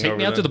bouncing over. Take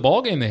Me Out to the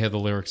Ball Game, they have the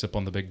lyrics up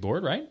on the big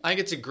board, right? I think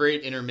it's a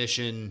great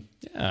intermission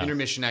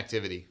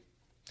activity.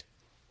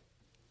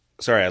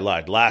 Sorry, I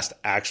lied. Last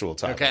actual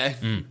topic. Okay.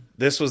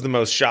 This was the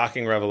most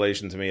shocking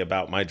revelation to me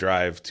about my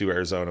drive to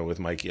Arizona with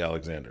Mikey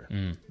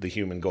Alexander, the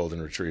human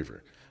golden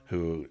retriever,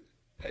 who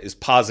is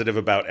positive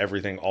about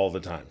everything all the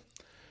time.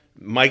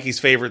 Mikey's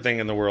favorite thing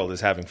in the world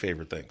is having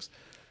favorite things.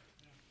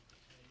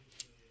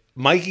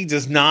 Mikey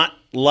does not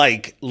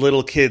like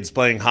little kids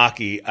playing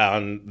hockey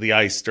on the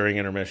ice during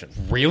intermission.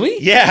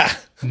 Really? Yeah.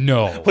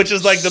 No. Which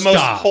is like the most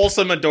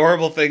wholesome,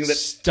 adorable thing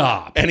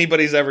that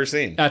anybody's ever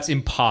seen. That's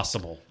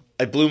impossible.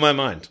 It blew my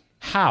mind.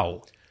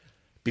 How?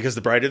 Because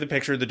the brighter the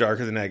picture, the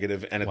darker the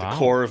negative, and at the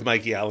core of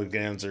Mikey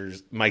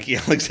Alexander's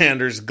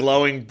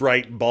glowing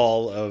bright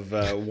ball of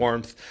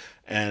warmth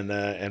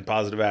and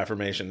positive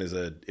affirmation is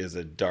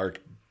a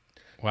dark,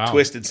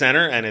 twisted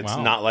center, and it's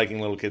not liking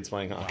little kids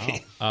playing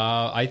hockey.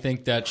 I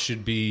think that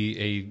should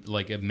be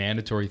a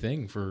mandatory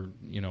thing for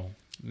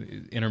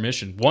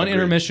intermission. One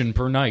intermission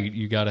per night.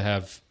 You got to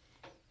have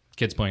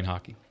kids playing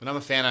hockey. When I'm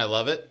a fan, I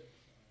love it.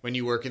 When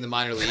you work in the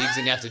minor leagues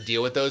and you have to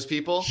deal with those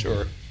people,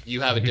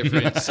 you have a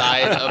different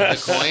side of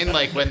the coin.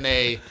 Like when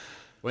they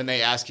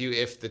ask you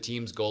if the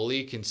team's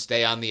goalie can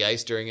stay on the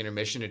ice during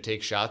intermission to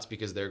take shots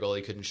because their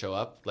goalie couldn't show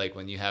up. Like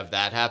when you have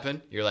that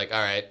happen, you're like, all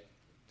right,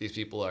 these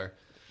people are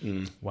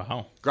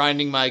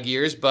grinding my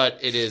gears, but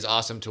it is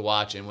awesome to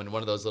watch. And when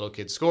one of those little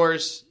kids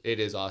scores,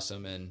 it is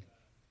awesome. And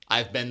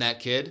I've been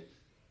that kid.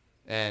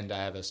 And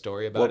I have a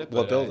story about it.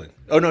 What building?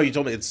 You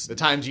told me it's the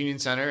Times Union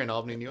Center in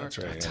Albany, New York.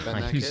 That's right.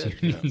 I've been that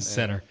kid. Union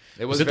Center.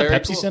 It was it the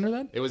Pepsi Center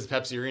then? It was the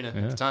Pepsi Arena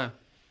at the time.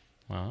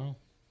 Wow.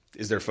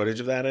 Is there footage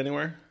of that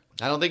anywhere?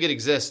 I don't think it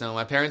exists. No,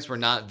 my parents were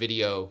not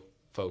video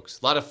folks.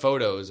 A lot of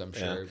photos, I'm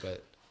sure,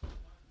 but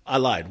I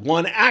lied.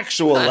 One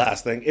actual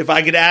last thing. If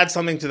I could add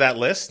something to that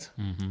list,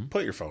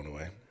 put your phone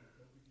away.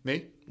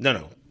 Me?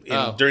 No.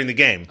 During the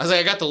game, I was like,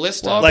 I got the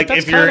list. Like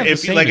if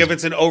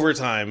it's an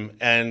overtime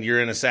and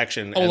you're in a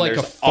section, and like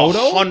there's a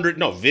photo,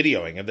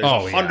 videoing, and there's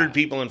 100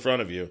 people in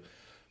front of you,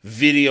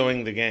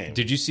 videoing the game.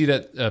 Did you see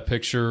that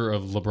picture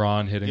of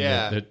LeBron hitting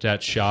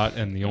that shot,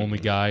 and the only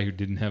guy who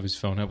didn't have his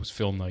phone out was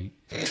Phil Knight?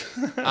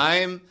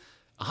 I'm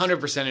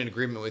 100% in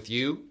agreement with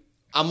you.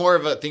 I'm more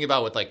of a thing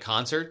about with like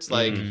concerts,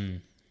 like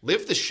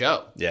live the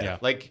show. Yeah.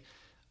 Like.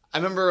 I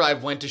remember I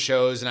went to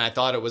shows and I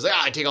thought it was like,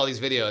 I take all these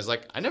videos.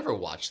 Like, I never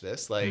watched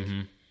this. Like,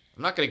 I'm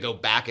not going to go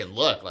back and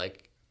look.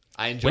 Like,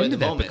 I enjoyed the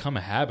moment. When did that become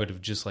a habit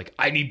of just like,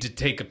 I need to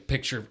take a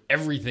picture of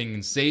everything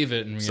and save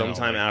it? And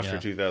sometime after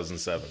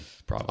 2007.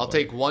 Probably. I'll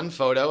take one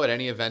photo at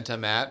any event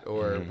I'm at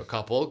or a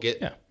couple,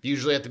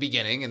 usually at the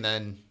beginning, and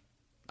then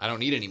I don't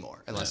need any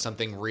more unless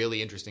something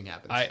really interesting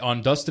happens.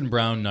 On Dustin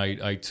Brown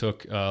night, I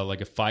took like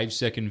a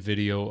 5-second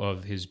video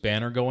of his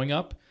banner going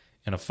up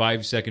and a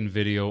 5-second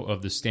video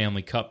of the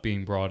Stanley Cup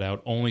being brought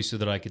out, only so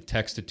that I could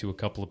text it to a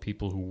couple of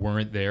people who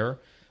weren't there.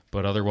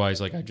 But otherwise,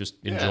 like I just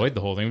enjoyed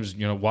the whole thing. It was,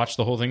 watch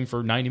the whole thing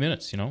for 90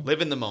 minutes,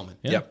 Live in the moment.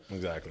 Yeah. Yep,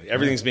 exactly.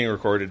 Everything's being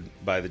recorded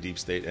by the deep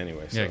state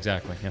anyway. So. Yeah,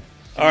 exactly. Yeah.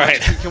 All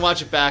right. You can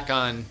watch it back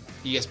on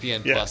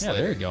ESPN Plus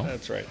later. There you go.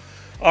 That's right.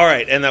 All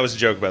right, and that was a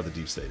joke about the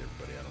deep state,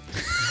 everybody. I don't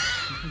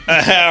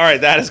think. All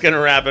right, that is going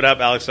to wrap it up.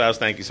 Alex Faust,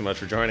 thank you so much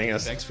for joining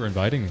us. Thanks for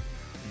inviting me.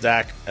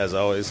 Zach, as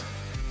always.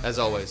 As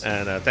always.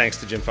 And thanks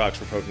to Jim Fox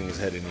for poking his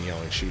head in and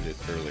yelling, shoot it,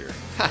 earlier.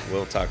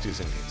 We'll talk to you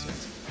soon, Kings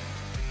fans.